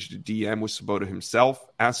 exchanged a DM with Sabota himself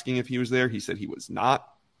asking if he was there. He said he was not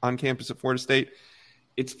on campus at Florida State.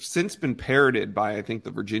 It's since been parroted by, I think,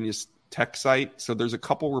 the Virginia Tech site. So there's a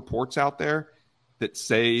couple reports out there that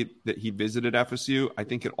say that he visited FSU. I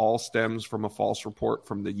think it all stems from a false report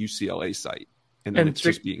from the UCLA site. And then it's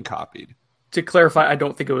just being copied. To clarify, I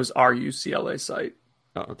don't think it was our UCLA site.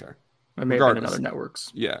 Oh, okay. It may have been in other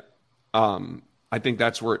networks. Yeah. I think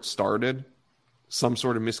that's where it started. Some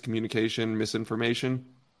sort of miscommunication, misinformation.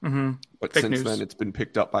 Mm-hmm. But Fake since news. Then it's been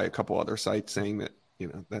picked up by a couple other sites saying that,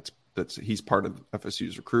 that's he's part of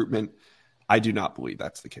FSU's recruitment. I do not believe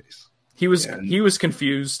that's the case. He was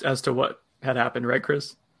confused as to what had happened, right,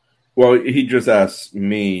 Chris? Well, he just asked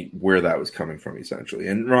me where that was coming from, essentially.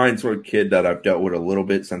 And Ryan's a kid that I've dealt with a little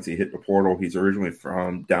bit since he hit the portal. He's originally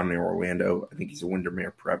from down near Orlando. I think he's a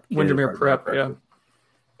Windermere Prep kid. Windermere Prep,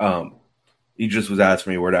 yeah. He just was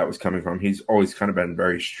asking me where that was coming from. He's always kind of been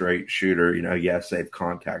very straight shooter. Yes, they've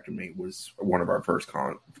contacted me. Was one of our first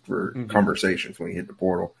conversations when he hit the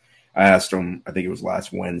portal. I asked him, I think it was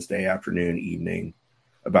last Wednesday afternoon, evening,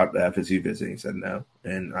 about the FSU visit. He said no.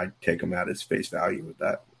 And I take him at his face value with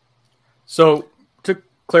that. So to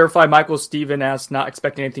clarify, Michael Steven asked, not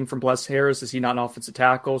expecting anything from Bless Harris. Is he not an offensive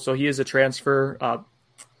tackle? So he is a transfer.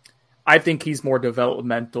 I think he's more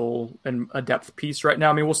developmental and a depth piece right now.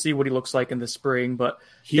 I mean, we'll see what he looks like in the spring, but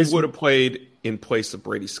he would have played in place of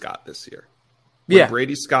Brady Scott this year. When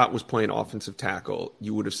Brady Scott was playing offensive tackle,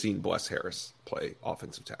 you would have seen Bless Harris play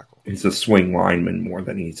offensive tackle. He's a swing lineman more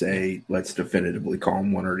than he's let's definitively call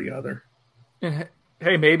him one or the other.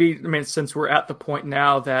 Hey, maybe, since we're at the point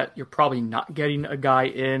now that you're probably not getting a guy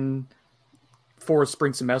in for a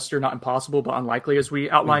spring semester, not impossible, but unlikely, as we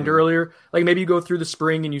outlined earlier. Like, maybe you go through the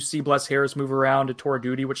spring and you see Bless Harris move around to tour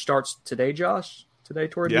duty, which starts today, Josh? Today,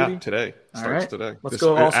 tour duty? Yeah, today. Starts today. Let's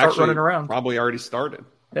go all start running around. Probably already started.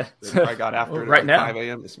 Yeah. I got after it right now. 5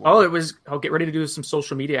 a.m. this morning. I'll get ready to do some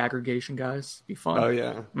social media aggregation, guys. Be fun. Oh,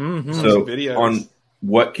 yeah. Mm-hmm. So, on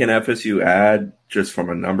what can FSU add just from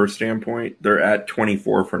a number standpoint? They're at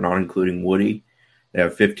 24 for not including Woody. They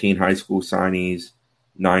have 15 high school signees,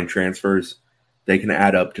 9 transfers. They can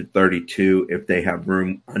add up to 32 if they have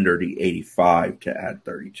room under the 85 to add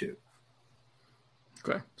 32.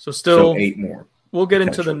 Okay. So 8 more. We'll get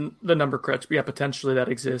into the number correct. Yeah, potentially that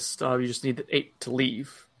exists. You just need 8 to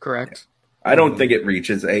leave, correct? Yeah. I don't think it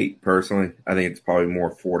reaches 8, personally. I think it's probably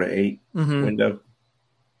more 4 to 8 window.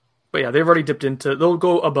 But yeah, they've already dipped into – they'll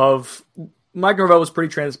go above – Mike Norvell was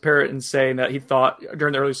pretty transparent in saying that he thought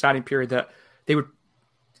during the early signing period that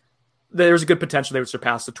there's a good potential they would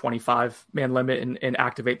surpass the 25-man limit and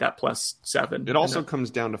activate that plus 7. It also comes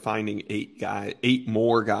down to finding 8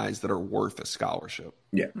 more guys that are worth a scholarship.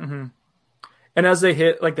 Yeah. Mm-hmm. And as they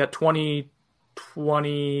hit like that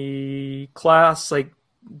 2020 class, like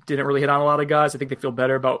didn't really hit on a lot of guys. I think they feel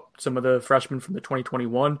better about some of the freshmen from the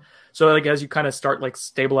 2021. So like as you kind of start like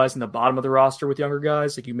stabilizing the bottom of the roster with younger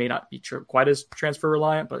guys, like you may not be quite as transfer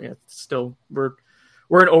reliant, but yeah, still we're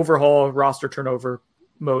in overhaul roster turnover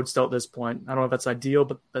mode still at this point. I don't know if that's ideal,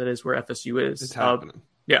 but that is where FSU is. It's happening.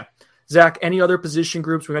 Yeah. Zach, any other position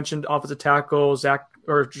groups? We mentioned offensive tackle. Zach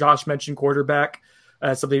or Josh mentioned quarterback.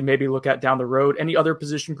 Something to maybe look at down the road. Any other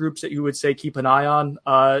position groups that you would say keep an eye on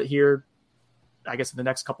here, I guess, in the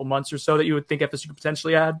next couple months or so that you would think FSU could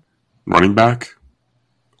potentially add? Running back.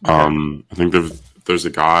 Okay. I think there's a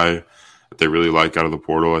guy that they really like out of the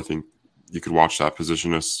portal. I think you could watch that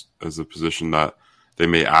position as a position that they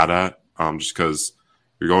may add at, just because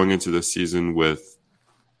you're going into this season with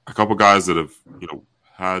a couple guys that have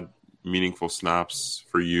had meaningful snaps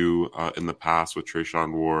for you in the past with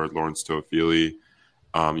Trayshawn Ward, Lawrence Toafili.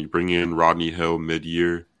 You bring in Rodney Hill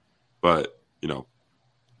mid-year, but,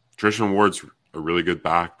 Trayshawn Ward's a really good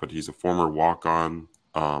back, but he's a former walk-on.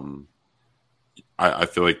 I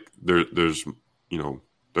feel like there's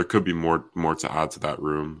there could be more to add to that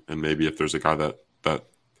room, and maybe if there's a guy that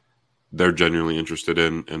they're genuinely interested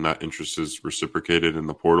in and that interest is reciprocated in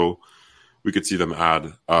the portal, we could see them add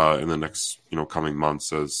in the next coming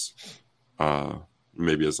months as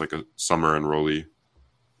maybe as like a summer enrollee.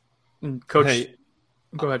 Coach. Hey,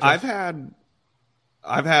 go ahead, Josh.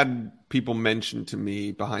 I've had people mention to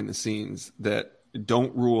me behind the scenes that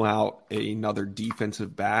don't rule out another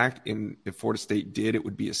defensive back. And if Florida State did, it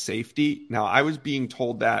would be a safety. Now, I was being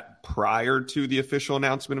told that prior to the official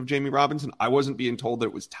announcement of Jamie Robinson. I wasn't being told that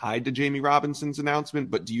it was tied to Jamie Robinson's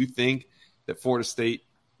announcement. But do you think that Florida State,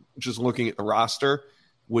 just looking at the roster,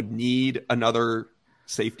 would need another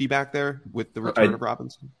safety back there with the return of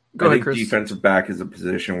Robinson? Go ahead, Chris. Defensive back is a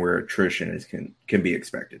position where attrition can be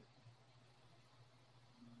expected.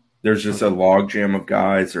 There's just a logjam of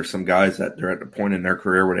guys. There's some guys that they're at the point in their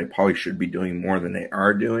career where they probably should be doing more than they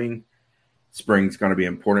are doing. Spring's going to be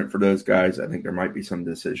important for those guys. I think there might be some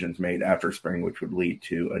decisions made after spring, which would lead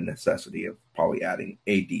to a necessity of probably adding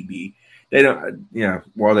a DB. They don't,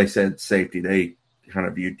 while they said safety, they kind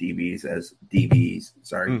of view DBs as DBs.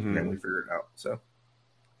 Sorry, and then we figured it out.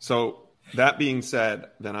 So that being said,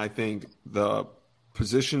 then I think the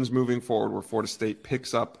positions moving forward where Florida State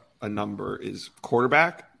picks up a number is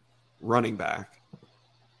quarterback, running back,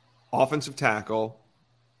 offensive tackle,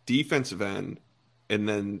 defensive end, and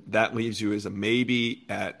then that leaves you as a maybe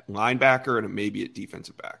at linebacker and a maybe at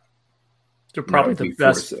defensive back. So probably the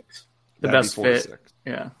best fit.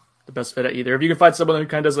 Yeah, the best fit at either. If you can find someone who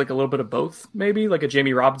kind of does like a little bit of both, maybe like a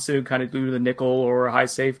Jamie Robinson who kind of do the nickel or a high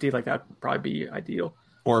safety, like that would probably be ideal.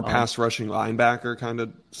 Or a pass rushing linebacker kind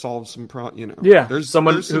of solves some Yeah, there's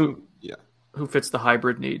someone who fits the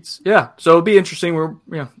hybrid needs. Yeah, so it'll be interesting. We're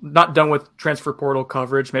not done with transfer portal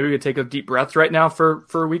coverage. Maybe we could take a deep breath right now for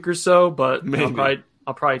a week or so, but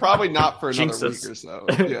I'll probably not for another week or so.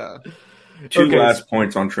 Yeah. Two last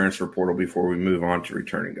points on transfer portal before we move on to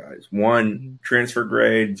returning guys. One, transfer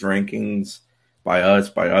grades, rankings by us,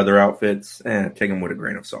 by other outfits, take them with a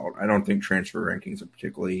grain of salt. I don't think transfer rankings are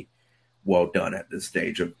particularly well done at this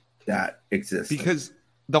stage of that existence. Because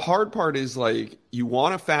the hard part is like you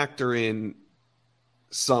want to factor in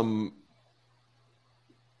some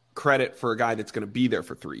credit for a guy that's going to be there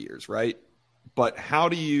for 3 years, right? But how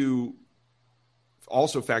do you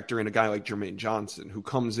also factor in a guy like Jermaine Johnson who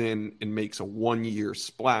comes in and makes a 1-year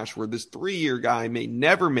splash where this 3-year guy may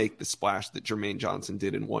never make the splash that Jermaine Johnson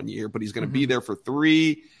did in 1 year, but he's going to be there for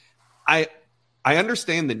 3. I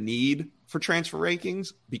understand the need for transfer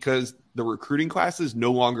rankings because the recruiting classes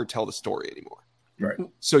no longer tell the story anymore. Right.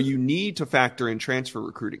 So you need to factor in transfer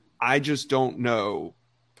recruiting. I just don't know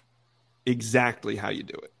exactly how you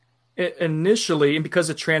do it. Initially, and because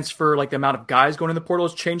the transfer, like the amount of guys going in the portal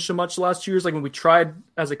has changed so much the last 2 years, like when we tried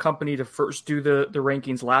as a company to first do the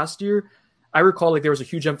rankings last year, I recall like there was a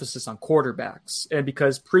huge emphasis on quarterbacks. And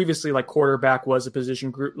because previously like quarterback was a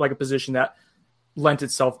position group, like a position that lent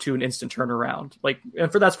itself to an instant turnaround.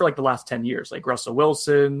 And that's for like the last 10 years, like Russell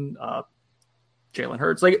Wilson, Jalen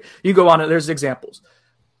Hurts, like you go on, there's examples.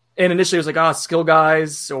 And initially it was like, skill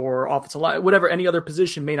guys or offensive line, whatever, any other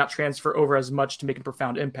position may not transfer over as much to make a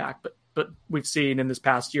profound impact. But we've seen in this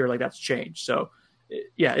past year, like that's changed. So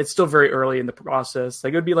yeah, it's still very early in the process.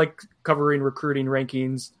 Like it would be like covering recruiting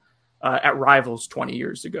rankings at Rivals 20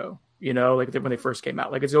 years ago, like when they first came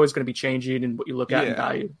out. Like it's always going to be changing and what you look at and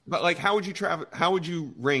value. But like, how would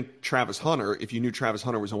you rank Travis Hunter if you knew Travis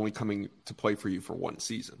Hunter was only coming to play for you for 1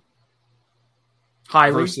 season?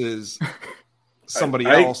 Highly. Versus somebody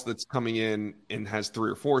else that's coming in and has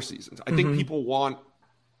 3 or 4 seasons. I think people want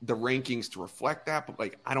the rankings to reflect that, but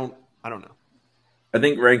like I don't know. I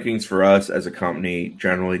think rankings for us as a company,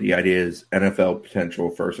 generally the idea is NFL potential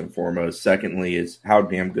first and foremost. Secondly is how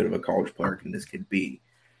damn good of a college player can this kid be?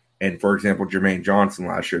 And for example, Jermaine Johnson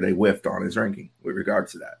last year, they whiffed on his ranking with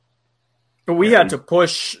regards to that. But we had to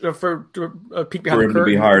push for a peek behind the curtain. To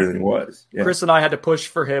be higher than he was. Yeah. Chris and I had to push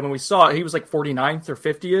for him, and we saw it. He was like 49th or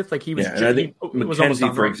 50th. Like he was. Yeah, and I think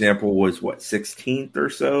McKenzie, for example, was 16th or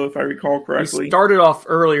so, if I recall correctly. He started off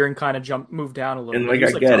earlier and kind of moved down a little. And like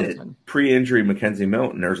I get it, pre-injury McKenzie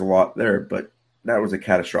Milton, there's a lot there, but that was a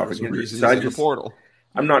catastrophic injury. So portal.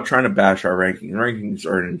 I'm not trying to bash our rankings. Rankings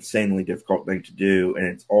are an insanely difficult thing to do, and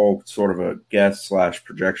it's all sort of a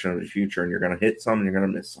guess/projection of the future, and you're going to hit some and you're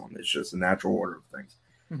going to miss some. It's just a natural order of things.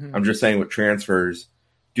 I'm just saying with transfers,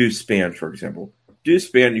 Deuce Spann, for example.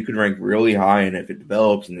 Deuce Spann, you can rank really high, and if it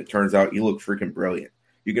develops and it turns out, you look freaking brilliant.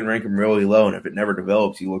 You can rank him really low, and if it never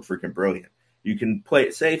develops, you look freaking brilliant. You can play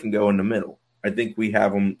it safe and go in the middle. I think we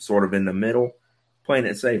have him sort of in the middle, playing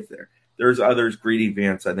it safe there. There's others. Greedy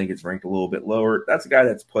Vance, I think it's ranked a little bit lower. That's a guy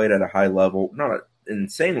that's played at a high level, not an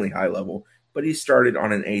insanely high level, but he started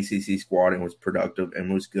on an ACC squad and was productive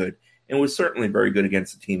and was good and was certainly very good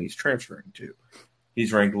against the team he's transferring to.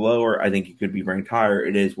 He's ranked lower. I think he could be ranked higher.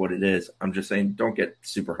 It is what it is. I'm just saying don't get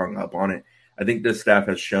super hung up on it. I think this staff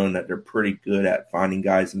has shown that they're pretty good at finding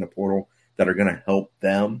guys in the portal that are going to help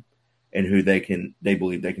them and who they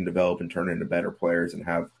believe they can develop and turn into better players and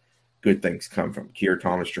have good things come from. Keir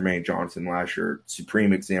Thomas, Jermaine Johnson last year,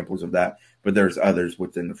 supreme examples of that. But there's others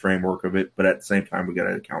within the framework of it. But at the same time, we got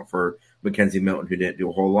to account for Mackenzie Milton, who didn't do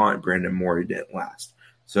a whole lot, and Brandon Moore, who didn't last.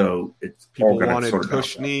 So it's people wanted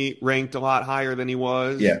Kushney ranked a lot higher than he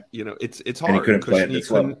was. Yeah, it's hard.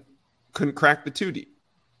 Kushney couldn't crack the 2 deep.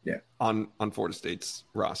 Yeah, on Florida State's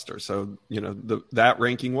roster. So that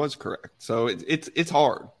ranking was correct. So it's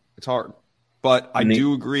hard. It's hard. But I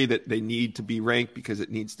do agree that they need to be ranked because it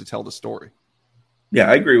needs to tell the story. Yeah,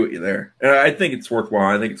 I agree with you there. And I think it's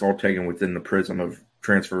worthwhile. I think it's all taken within the prism of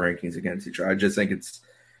transfer rankings against each other. I just think it's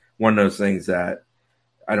one of those things that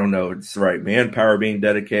I don't know if it's the right manpower being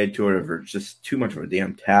dedicated to it, or if it's just too much of a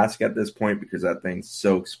damn task at this point because that thing's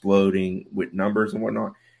so exploding with numbers and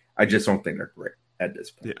whatnot. I just don't think they're great at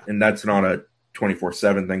this point. Yeah. And that's not a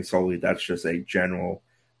 24/7 thing solely. That's just a general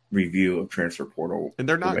review of transfer portal. And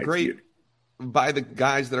they're not great by the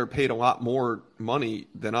guys that are paid a lot more money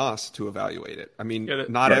than us to evaluate it. I mean,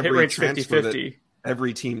 not every transfer 50-50. That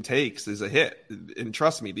every team takes is a hit. And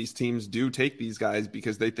trust me, these teams do take these guys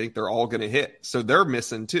because they think they're all going to hit. So they're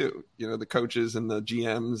missing too. The coaches and the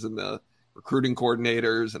GMs and the recruiting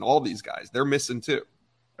coordinators and all these guys, they're missing too.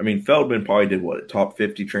 I mean, Feldman probably did a top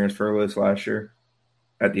 50 transfer list last year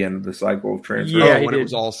at the end of the cycle of transfer. Yeah, when it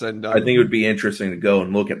was all said and done. I think it would be interesting to go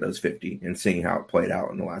and look at those 50 and seeing how it played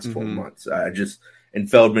out in the last 12 months. And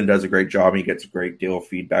Feldman does a great job. He gets a great deal of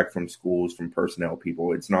feedback from schools, from personnel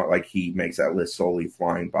people. It's not like he makes that list solely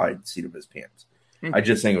flying by the seat of his pants. I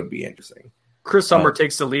just think it would be interesting. Chris Summer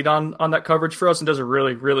takes the lead on that coverage for us and does a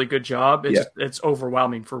really, really good job. It's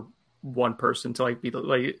overwhelming for one person to be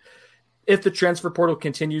if the transfer portal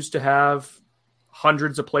continues to have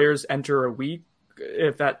hundreds of players enter a week,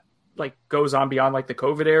 if that goes on beyond the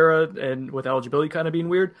COVID era and with eligibility kind of being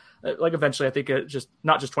weird, eventually I think it just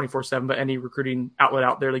not just 24/7, but any recruiting outlet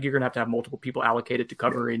out there, you're going to have multiple people allocated to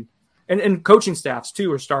covering and coaching staffs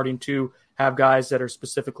too are starting to have guys that are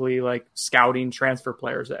specifically scouting transfer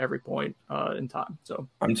players at every point in time. So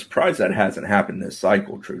I'm surprised that hasn't happened this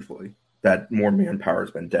cycle, truthfully, that more manpower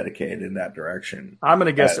has been dedicated in that direction. I'm going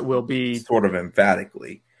to guess it will be sort of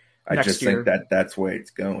emphatically. I just think that that's the way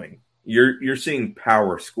it's going. You're seeing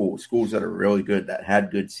power schools that are really good, that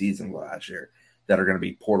had good seasons last year, that are going to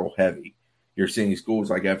be portal heavy. You're seeing schools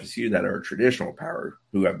like FSU that are traditional power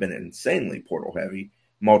who have been insanely portal heavy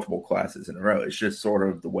multiple classes in a row. It's just sort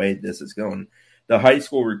of the way this is going. The high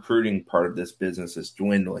school recruiting part of this business is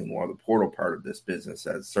dwindling while the portal part of this business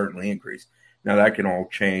has certainly increased. Now that can all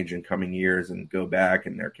change in coming years and go back,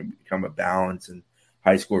 and there can become a balance, and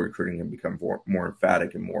high school recruiting can become more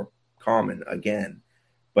emphatic and more common again.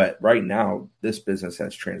 But right now, this business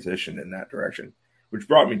has transitioned in that direction, which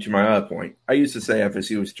brought me to my other point. I used to say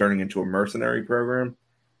FSU was turning into a mercenary program,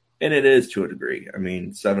 and it is to a degree. I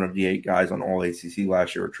mean, 7 of the 8 guys on all ACC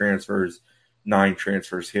last year were transfers, 9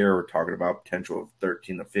 transfers here. We're talking about potential of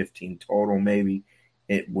 13 to 15 total maybe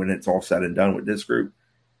when it's all said and done with this group.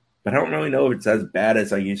 But I don't really know if it's as bad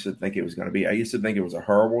as I used to think it was going to be. I used to think it was a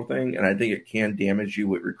horrible thing, and I think it can damage you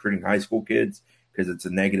with recruiting high school kids because it's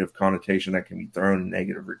a negative connotation that can be thrown in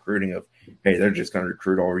negative recruiting of, hey, they're just going to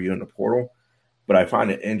recruit over you in the portal. But I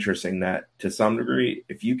find it interesting that to some degree,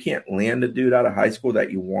 if you can't land a dude out of high school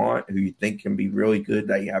that you want, who you think can be really good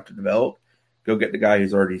that you have to develop, go get the guy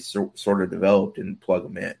who's already sort of developed and plug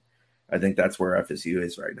him in. I think that's where FSU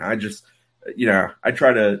is right now. I just, I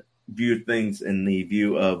try to view things in the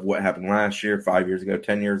view of what happened last year, 5 years ago,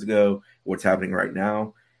 10 years ago, what's happening right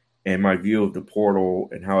now. And my view of the portal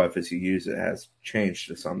and how FSU uses it has changed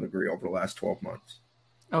to some degree over the last 12 months.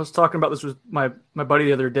 I was talking about this with my buddy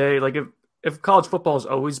the other day. If college football has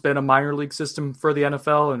always been a minor league system for the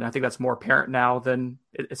NFL, and I think that's more apparent now than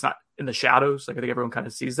it's not in the shadows. I think everyone kind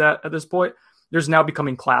of sees that at this point. There's now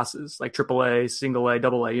becoming classes like AAA, single A,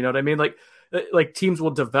 double A. You know what I mean? Like teams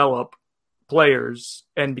will develop players,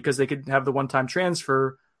 and because they could have the one-time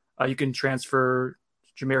transfer, you can transfer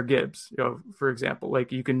Jahmyr Gibbs, for example.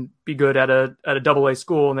 You can be good at a double A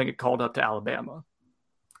school and then get called up to Alabama.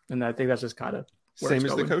 And I think that's just kind of same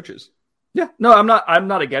as the coaches. Yeah, no, I'm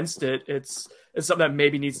not against it. It's something that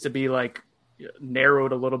maybe needs to be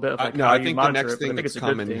narrowed a little bit. I think the next thing that's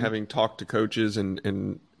coming, having talked to coaches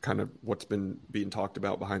and kind of what's been being talked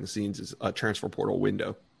about behind the scenes, is a transfer portal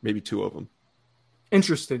window, maybe 2 of them.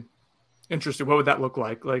 Interesting. What would that look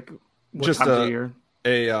like? What just time of year?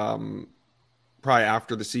 Probably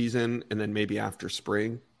after the season, and then maybe after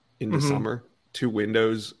spring into summer. 2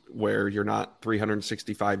 windows where you're not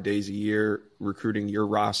 365 days a year recruiting your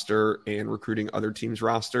roster and recruiting other teams'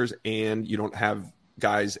 rosters, and you don't have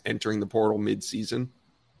guys entering the portal mid-season.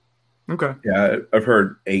 Okay. Yeah, I've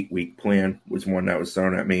heard 8-week plan was one that was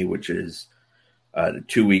thrown at me, which is the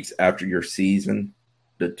 2 weeks after your season,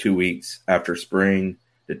 the 2 weeks after spring,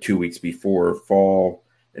 the 2 weeks before fall,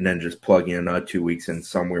 and then just plug in 2 weeks in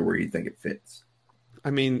somewhere where you think it fits.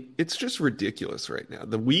 I mean, it's just ridiculous right now.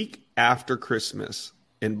 The week after Christmas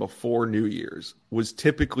and before New Year's was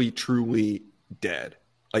typically truly dead.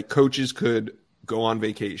 Like, coaches could go on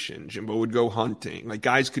vacation. Jimbo would go hunting. Like,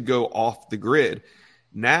 guys could go off the grid.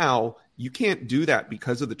 Now, you can't do that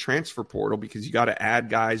because of the transfer portal, because you got to add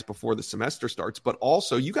guys before the semester starts. But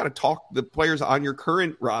also, you got to talk the players on your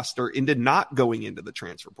current roster into not going into the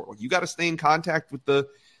transfer portal. You got to stay in contact with the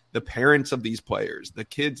parents of these players, the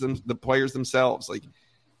kids, and the players themselves. Like,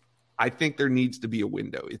 I think there needs to be a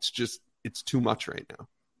window. It's too much right now.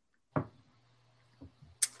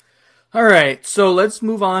 All right, so let's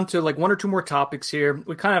move on to like one or two more topics here.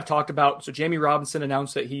 We kind of talked about, so Jamie Robinson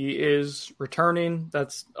announced that he is returning.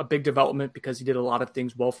 That's a big development because he did a lot of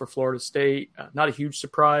things well for Florida State. Not a huge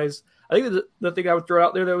surprise. I think the thing I would throw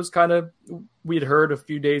out there that was kind of, we had heard a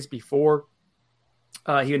few days before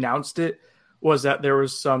he announced it, was that there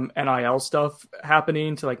was some NIL stuff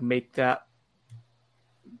happening to like make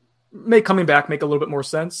coming back make a little bit more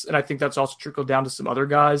sense. And I think that's also trickled down to some other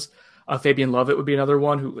guys. Fabian Lovett would be another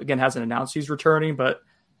one who, again, hasn't announced he's returning, but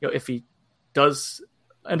if he does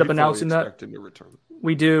end up announcing that, him to return.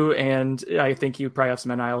 We do, and I think he would probably have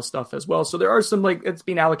some NIL stuff as well. So there are some, like, it's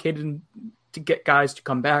being allocated to get guys to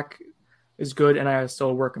come back is good, and I still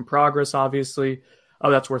a work in progress, obviously.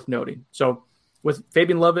 That's worth noting. So with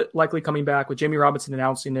Fabian Lovett likely coming back, with Jamie Robinson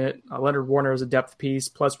announcing it, Leonard Warner as a depth piece,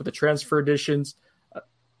 plus with the transfer additions,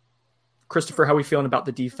 Christopher, how are we feeling about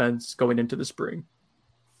the defense going into the spring?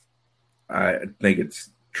 I think it's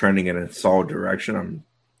trending in a solid direction.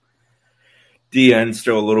 DN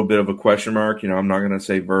still a little bit of a question mark. I'm not going to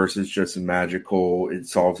say Verse is just magical. It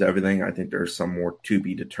solves everything. I think there's some more to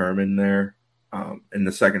be determined there. In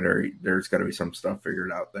the secondary, there's got to be some stuff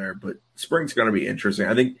figured out there. But spring's going to be interesting.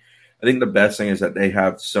 I think the best thing is that they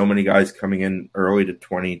have so many guys coming in early to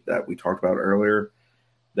 20 that we talked about earlier,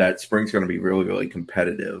 that spring's going to be really, really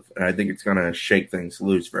competitive. And I think it's going to shake things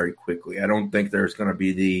loose very quickly. I don't think there's going to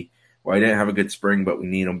be I didn't have a good spring, but we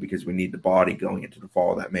need them because we need the body going into the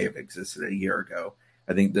fall that may have existed a year ago.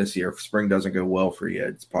 I think this year, if spring doesn't go well for you,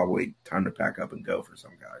 it's probably time to pack up and go for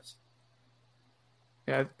some guys.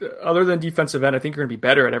 Yeah, other than defensive end, I think you're going to be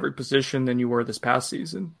better at every position than you were this past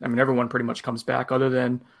season. I mean, everyone pretty much comes back other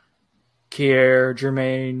than Kier,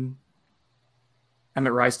 Jermaine,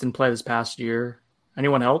 Emmett Rice didn't play this past year.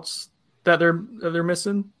 Anyone else that they're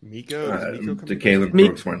missing? Miko? Caleb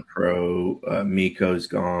Brooks went pro. Miko's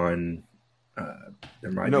gone.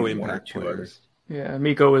 There might be one or two others. Yeah,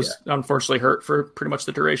 Miko was unfortunately hurt for pretty much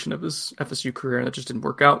the duration of his FSU career, and it just didn't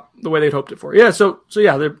work out the way they'd hoped it for. Yeah, so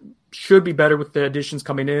yeah, they should be better with the additions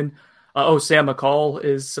coming in. Sam McCall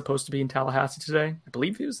is supposed to be in Tallahassee today. I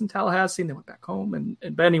believe he was in Tallahassee, and they went back home.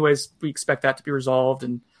 But anyways, we expect that to be resolved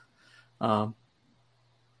and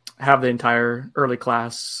have the entire early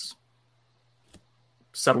class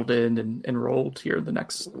settled in and enrolled here the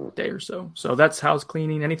next day or so. So that's house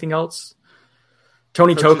cleaning. Anything else?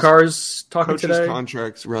 Tony Tokar's talking today. Coaches'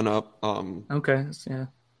 contracts run up. Okay, yeah.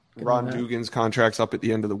 Ron Dugan's contract's up at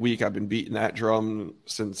the end of the week. I've been beating that drum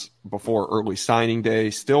since before early signing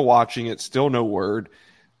day. Still watching it. Still no word.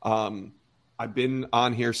 I've been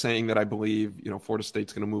on here saying that I believe Florida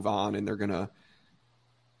State's going to move on and they're going to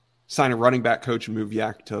sign a running back coach and move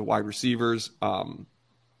Yak to wide receivers.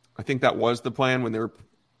 I think that was the plan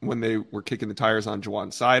when they were kicking the tires on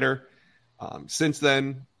Jawan Sider. Since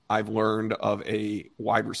then, I've learned of a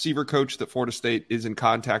wide receiver coach that Florida State is in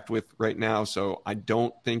contact with right now. So I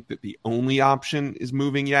don't think that the only option is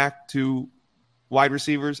moving Yak to wide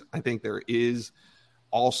receivers. I think there is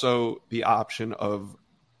also the option of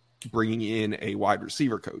bringing in a wide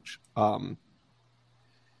receiver coach. I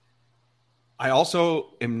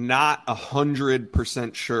also am not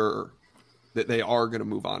 100% sure that they are going to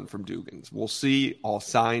move on from Dugans. We'll see. All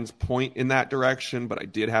signs point in that direction, but I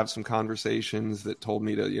did have some conversations that told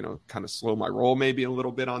me to, kind of slow my roll maybe a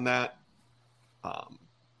little bit on that.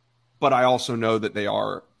 But I also know that they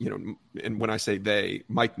are, and when I say they,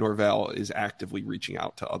 Mike Norvell is actively reaching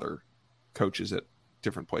out to other coaches at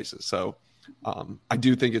different places. So I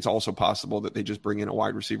do think it's also possible that they just bring in a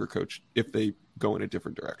wide receiver coach if they go in a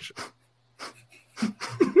different direction.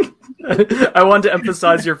 I wanted to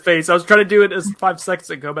emphasize your face. I was trying to do it as 5 seconds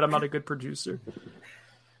ago, but I'm not a good producer.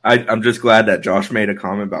 I'm just glad that Josh made a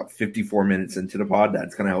comment about 54 minutes into the pod.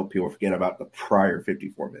 That's going to help people forget about the prior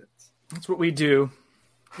 54 minutes. That's what we do.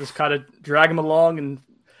 Just kind of drag them along. And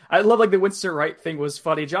I love the Winston Wright thing was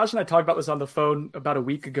funny. Josh and I talked about this on the phone about a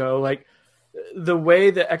week ago. the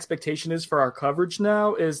way the expectation is for our coverage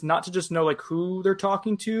now is not to just know like who they're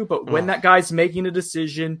talking to, but when that guy's making a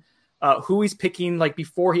decision, who he's picking, like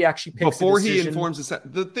before he actually picks before a he decision. informs us.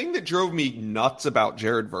 The thing that drove me nuts about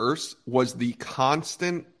Jared Verse was the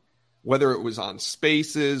constant, whether it was on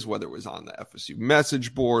Spaces, whether it was on the FSU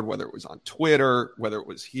message board, whether it was on Twitter, whether it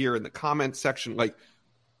was here in the comments section, like,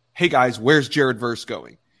 hey guys, where's Jared Verse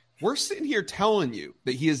going? We're sitting here telling you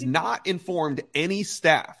that he has not informed any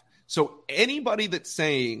staff. So anybody that's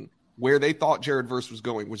saying where they thought Jared Verse was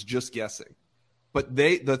going was just guessing. But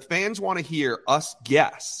the fans want to hear us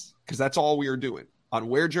guess, because that's all we are doing, on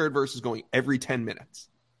where Jared Verse is going every 10 minutes.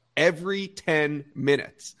 Every 10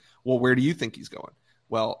 minutes. Well, where do you think he's going?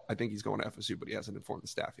 Well, I think he's going to FSU, but he hasn't informed the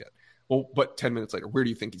staff yet. Well, but 10 minutes later, where do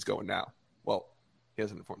you think he's going now? Well, he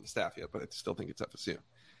hasn't informed the staff yet, but I still think it's FSU.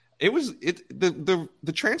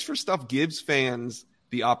 The transfer stuff gives fans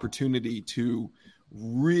the opportunity to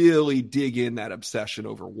really dig in that obsession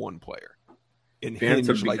over one player and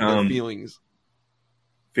hinge like their feelings.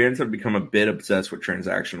 Fans have become a bit obsessed with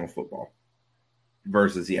transactional football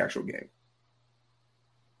versus the actual game,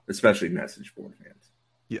 especially message board fans.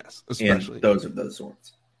 Yes, especially and those of those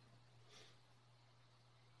sorts.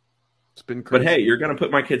 It's been crazy. But hey, you're going to put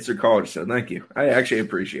my kids through college, so thank you. I actually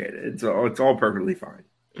appreciate it. It's all perfectly fine.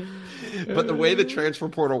 But the way the transfer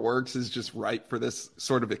portal works is just right for this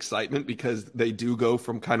sort of excitement, because they do go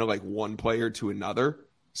from kind of like one player to another.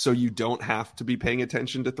 So you don't have to be paying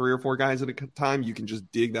attention to 3 or 4 guys at a time. You can just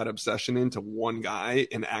dig that obsession into one guy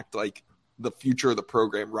and act like the future of the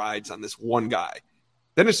program rides on this one guy.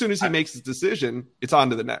 Then as soon as he makes his decision, it's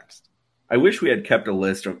on to the next. I wish we had kept a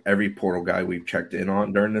list of every portal guy we've checked in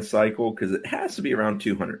on during this cycle, because it has to be around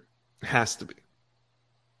 200. Has to be.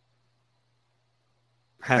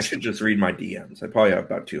 I should just read my DMs. I probably have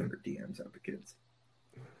about 200 DMs out the kids.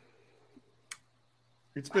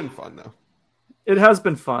 It's been fun, though. It has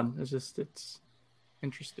been fun. It's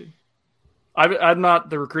interesting. I'm not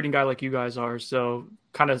the recruiting guy like you guys are, so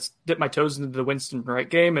kind of dipped my toes into the Winston Wright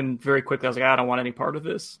game, and very quickly I was like, I don't want any part of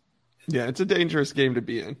this. Yeah, it's a dangerous game to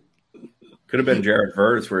be in. Could have been Jared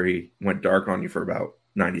Verse, where he went dark on you for about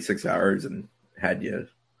 96 hours and had you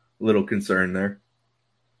a little concerned there.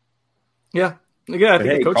 Yeah. Yeah, I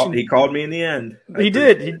think the coaching... he called me in the end. He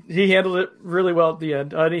did. He handled it really well at the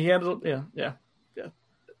end. He handled it. Yeah.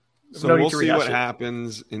 So we'll see what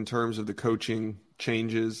happens in terms of the coaching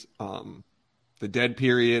changes. The dead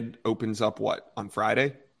period opens up on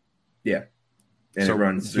Friday? Yeah. And so it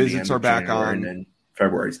runs visits are back on. And then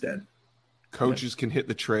February's dead. Coaches can hit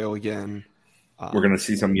the trail again. We're going to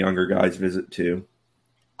see some younger guys visit too.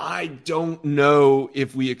 I don't know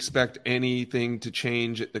if we expect anything to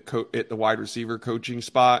change at the wide receiver coaching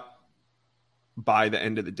spot by the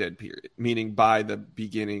end of the dead period, meaning by the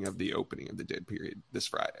beginning of the opening of the dead period this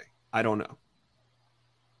Friday. I don't know.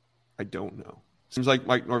 Seems like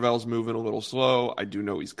Mike Norvell's moving a little slow. I do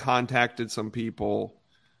know he's contacted some people.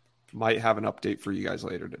 Might have an update for you guys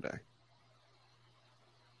later today.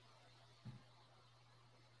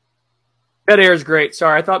 Dead air is great.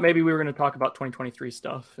 Sorry, I thought maybe we were going to talk about 2023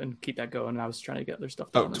 stuff and keep that going. I was trying to get their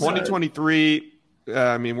stuff done. 2023.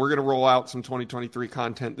 I mean, we're going to roll out some 2023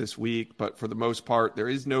 content this week, but for the most part, there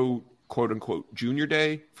is no quote unquote junior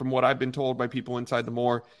day from what I've been told by people inside the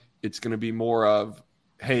More. It's going to be more of,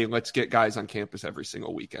 hey, let's get guys on campus every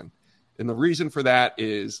single weekend. And the reason for that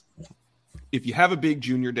is if you have a big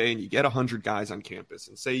junior day and you get 100 guys on campus,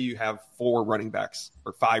 and say you have 4 running backs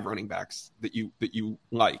or 5 running backs that you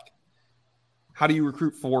like, how do you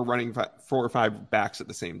recruit 4 or 5 backs at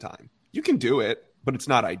the same time? You can do it, but it's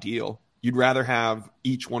not ideal. You'd rather have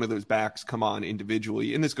each one of those backs come on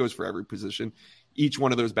individually, and this goes for every position. Each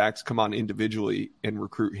one of those backs come on individually and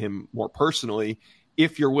recruit him more personally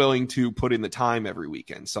if you're willing to put in the time every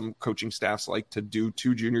weekend. Some coaching staffs like to do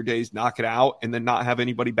 2 junior days, knock it out, and then not have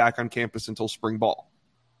anybody back on campus until spring ball.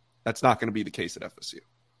 That's not going to be the case at FSU.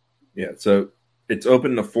 Yeah, so it's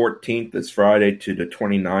open the 14th this Friday to the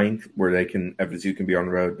 29th, where FSU can be on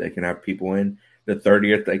the road. They can have people in. The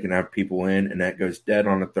 30th, they can have people in, and that goes dead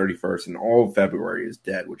on the 31st. And all of February is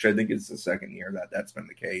dead, which I think is the second year that's been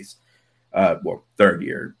the case. Third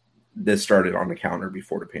year. This started on the calendar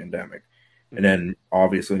before the pandemic. And then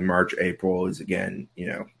obviously March, April is again,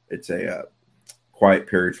 it's a quiet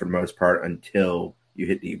period for the most part until you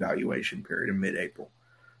hit the evaluation period in mid-April.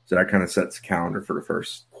 So that kind of sets the calendar for the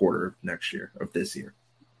first quarter of this year.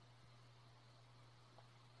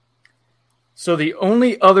 So the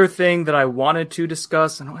only other thing that I wanted to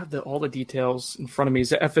discuss, I don't have all the details in front of me, is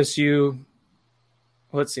the FSU.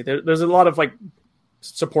 Let's see. There's a lot of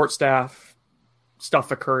support staff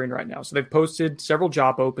stuff occurring right now. So they've posted several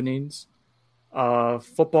job openings.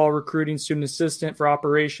 football recruiting student assistant for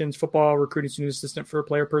operations, football recruiting student assistant for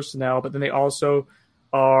player personnel. But then they also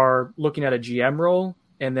are looking at a GM role,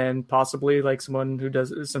 and then possibly like someone who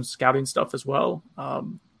does some scouting stuff as well. I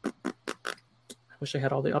wish I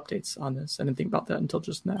had all the updates on this. I didn't think about that until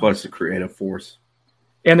just now. Plus the creative force.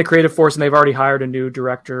 And the creative force, and they've already hired a new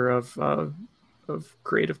director of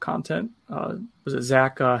creative content. Was it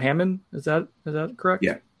Zach Hammond? Is that correct?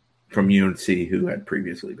 Yeah, from UNC, who had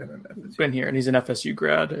previously been an FSU. Been here, and he's an FSU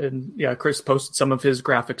grad. And yeah, Chris posted some of his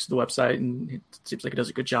graphics to the website, and it seems like he does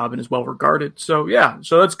a good job and is well regarded. So yeah,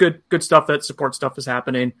 so that's good stuff. That support stuff is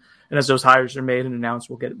happening, and as those hires are made and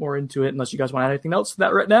announced, we'll get more into it. Unless you guys want to add anything else to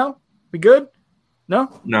that right now, we good?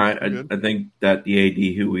 No, I think that the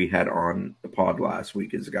AD who we had on the pod last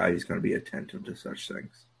week is a guy who's going to be attentive to such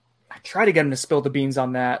things. I tried to get him to spill the beans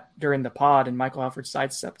on that during the pod, and Michael Alford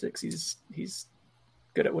sidestepped it because he's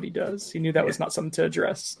good at what he does. He knew that was not something to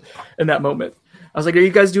address in that moment. I was like, are you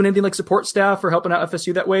guys doing anything like support staff or helping out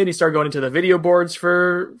FSU that way? And he started going into the video boards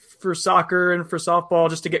for soccer and for softball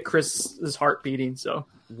just to get Chris's heart beating. So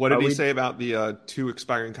what did he say about the 2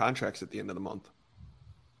 expiring contracts at the end of the month?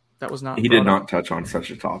 That was not. He did not touch on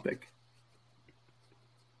such a topic.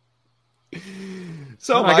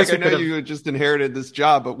 So, Mike, I know you just inherited this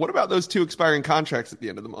job, but what about those 2 expiring contracts at the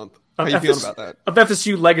end of the month? How are you feeling about that? Of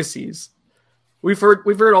FSU legacies, we've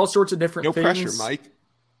heard all sorts of different things. No pressure, Mike.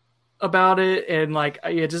 About it, and like,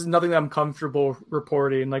 yeah, just nothing that I'm comfortable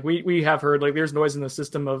reporting. Like we have heard like there's noise in the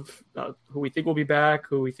system of who we think will be back,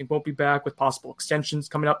 who we think won't be back, with possible extensions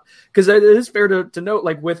coming up. Because it is fair to note,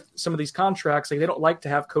 like with some of these contracts, like they don't like to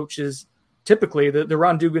have coaches. Typically, the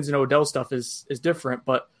Ron Dugans and Odell stuff is different,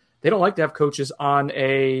 but they don't like to have coaches on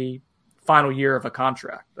a final year of a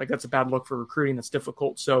contract. Like that's a bad look for recruiting. That's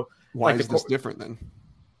difficult. So why is this different then?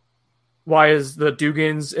 Why is the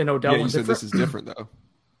Dugans and Odell you said this is different though?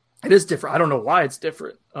 It is different. I don't know why it's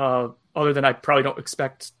different. Other than I probably don't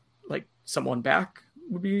expect like someone back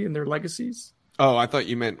would be in their legacies. Oh, I thought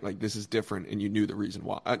you meant like this is different and you knew the reason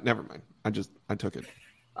why. Never mind. I took it.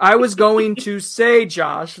 I was going to say,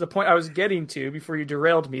 Josh, the point I was getting to before you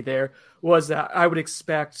derailed me there was that I would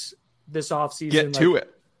expect this offseason. Get to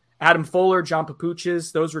it. Adam Fuller, John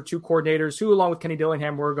Papuchis, those were 2 coordinators who, along with Kenny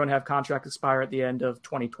Dillingham, were going to have contract expire at the end of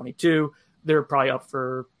 2022. They're probably up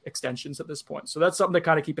for extensions at this point. So that's something to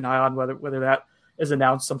kind of keep an eye on, whether that is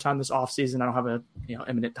announced sometime this offseason. I don't have a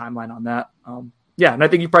imminent timeline on that. Yeah, and I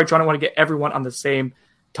think you're probably trying to want to get everyone on the same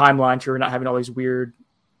timeline so you're not having all these weird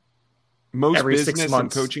most every business 6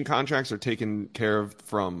 months. And coaching contracts are taken care of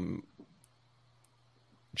from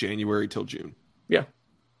January till June. Yeah.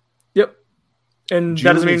 Yep. And June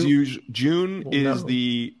that doesn't mean June is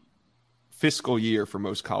the fiscal year for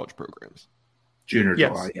most college programs. June or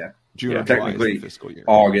July, yeah. June or technically, July is the fiscal year.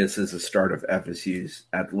 August is the start of FSU's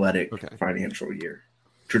athletic financial year.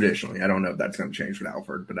 Traditionally, I don't know if that's going to change with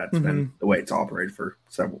Alford, but that's been the way it's operated for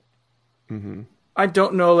several. Mm-hmm. I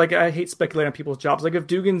don't know. Like, I hate speculating on people's jobs. Like, if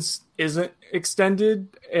Dugans isn't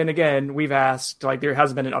extended, and again, we've asked, like, there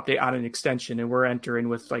hasn't been an update on an extension, and we're entering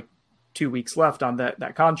with like 2 weeks left on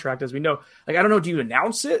that contract, as we know. Like, I don't know. Do you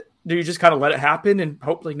announce it? Do you just kind of let it happen and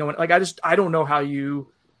hope like no one? Like, I don't know how you.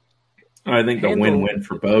 I think the win-win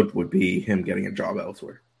for both would be him getting a job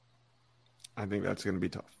elsewhere. I think that's going to be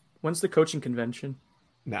tough. When's the coaching convention?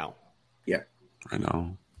 Now. Yeah. I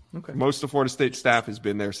know. Okay. Most of Florida State staff has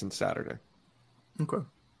been there since Saturday. Okay.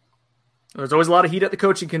 There's always a lot of heat at the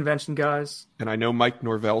coaching convention, guys. And I know Mike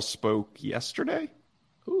Norvell spoke yesterday.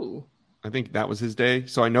 Ooh. I think that was his day.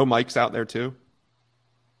 So I know Mike's out there too.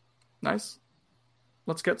 Nice.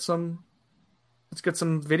 Let's get some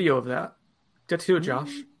video of that. Get to it,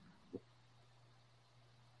 Josh.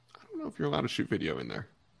 I don't know if you're allowed to shoot video in there.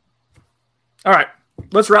 All right.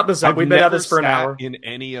 Let's wrap this up. We've been at this for an hour. In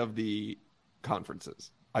any of the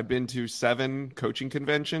conferences. I've been to 7 coaching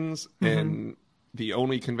conventions, and the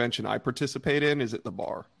only convention I participate in is at the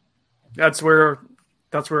bar. That's where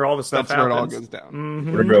all the stuff happens. That's where it all goes down.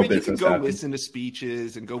 Mm-hmm. You can go listen to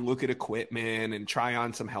speeches and go look at equipment and try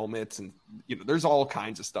on some helmets, and there's all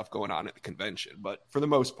kinds of stuff going on at the convention. But for the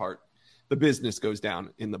most part, the business goes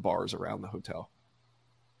down in the bars around the hotel.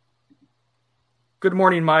 Good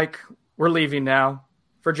morning, Mike. We're leaving now.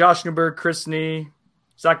 For Josh Newberg, Chris Nee,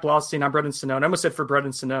 Zach Blostein, I'm Brendan Sonnone. I almost said for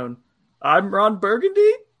Brendan Sonnone. I'm Ron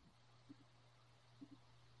Burgundy.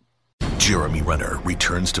 Jeremy Renner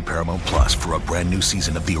returns to Paramount Plus for a brand new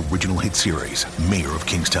season of the original hit series, Mayor of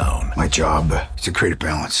Kingstown. My job is to create a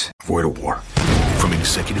balance, avoid a war. From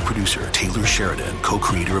executive producer Taylor Sheridan,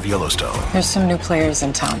 co-creator of Yellowstone. There's some new players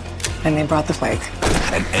in town, and they brought the plague.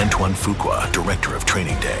 And Antoine Fuqua, director of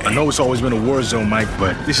Training Day. I know it's always been a war zone, Mike,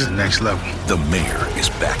 but this is next level. The mayor is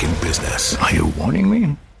back in business. Are you warning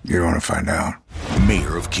me? You're going to find out.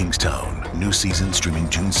 Mayor of Kingstown. New season streaming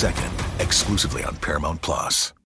June 2nd, exclusively on Paramount+.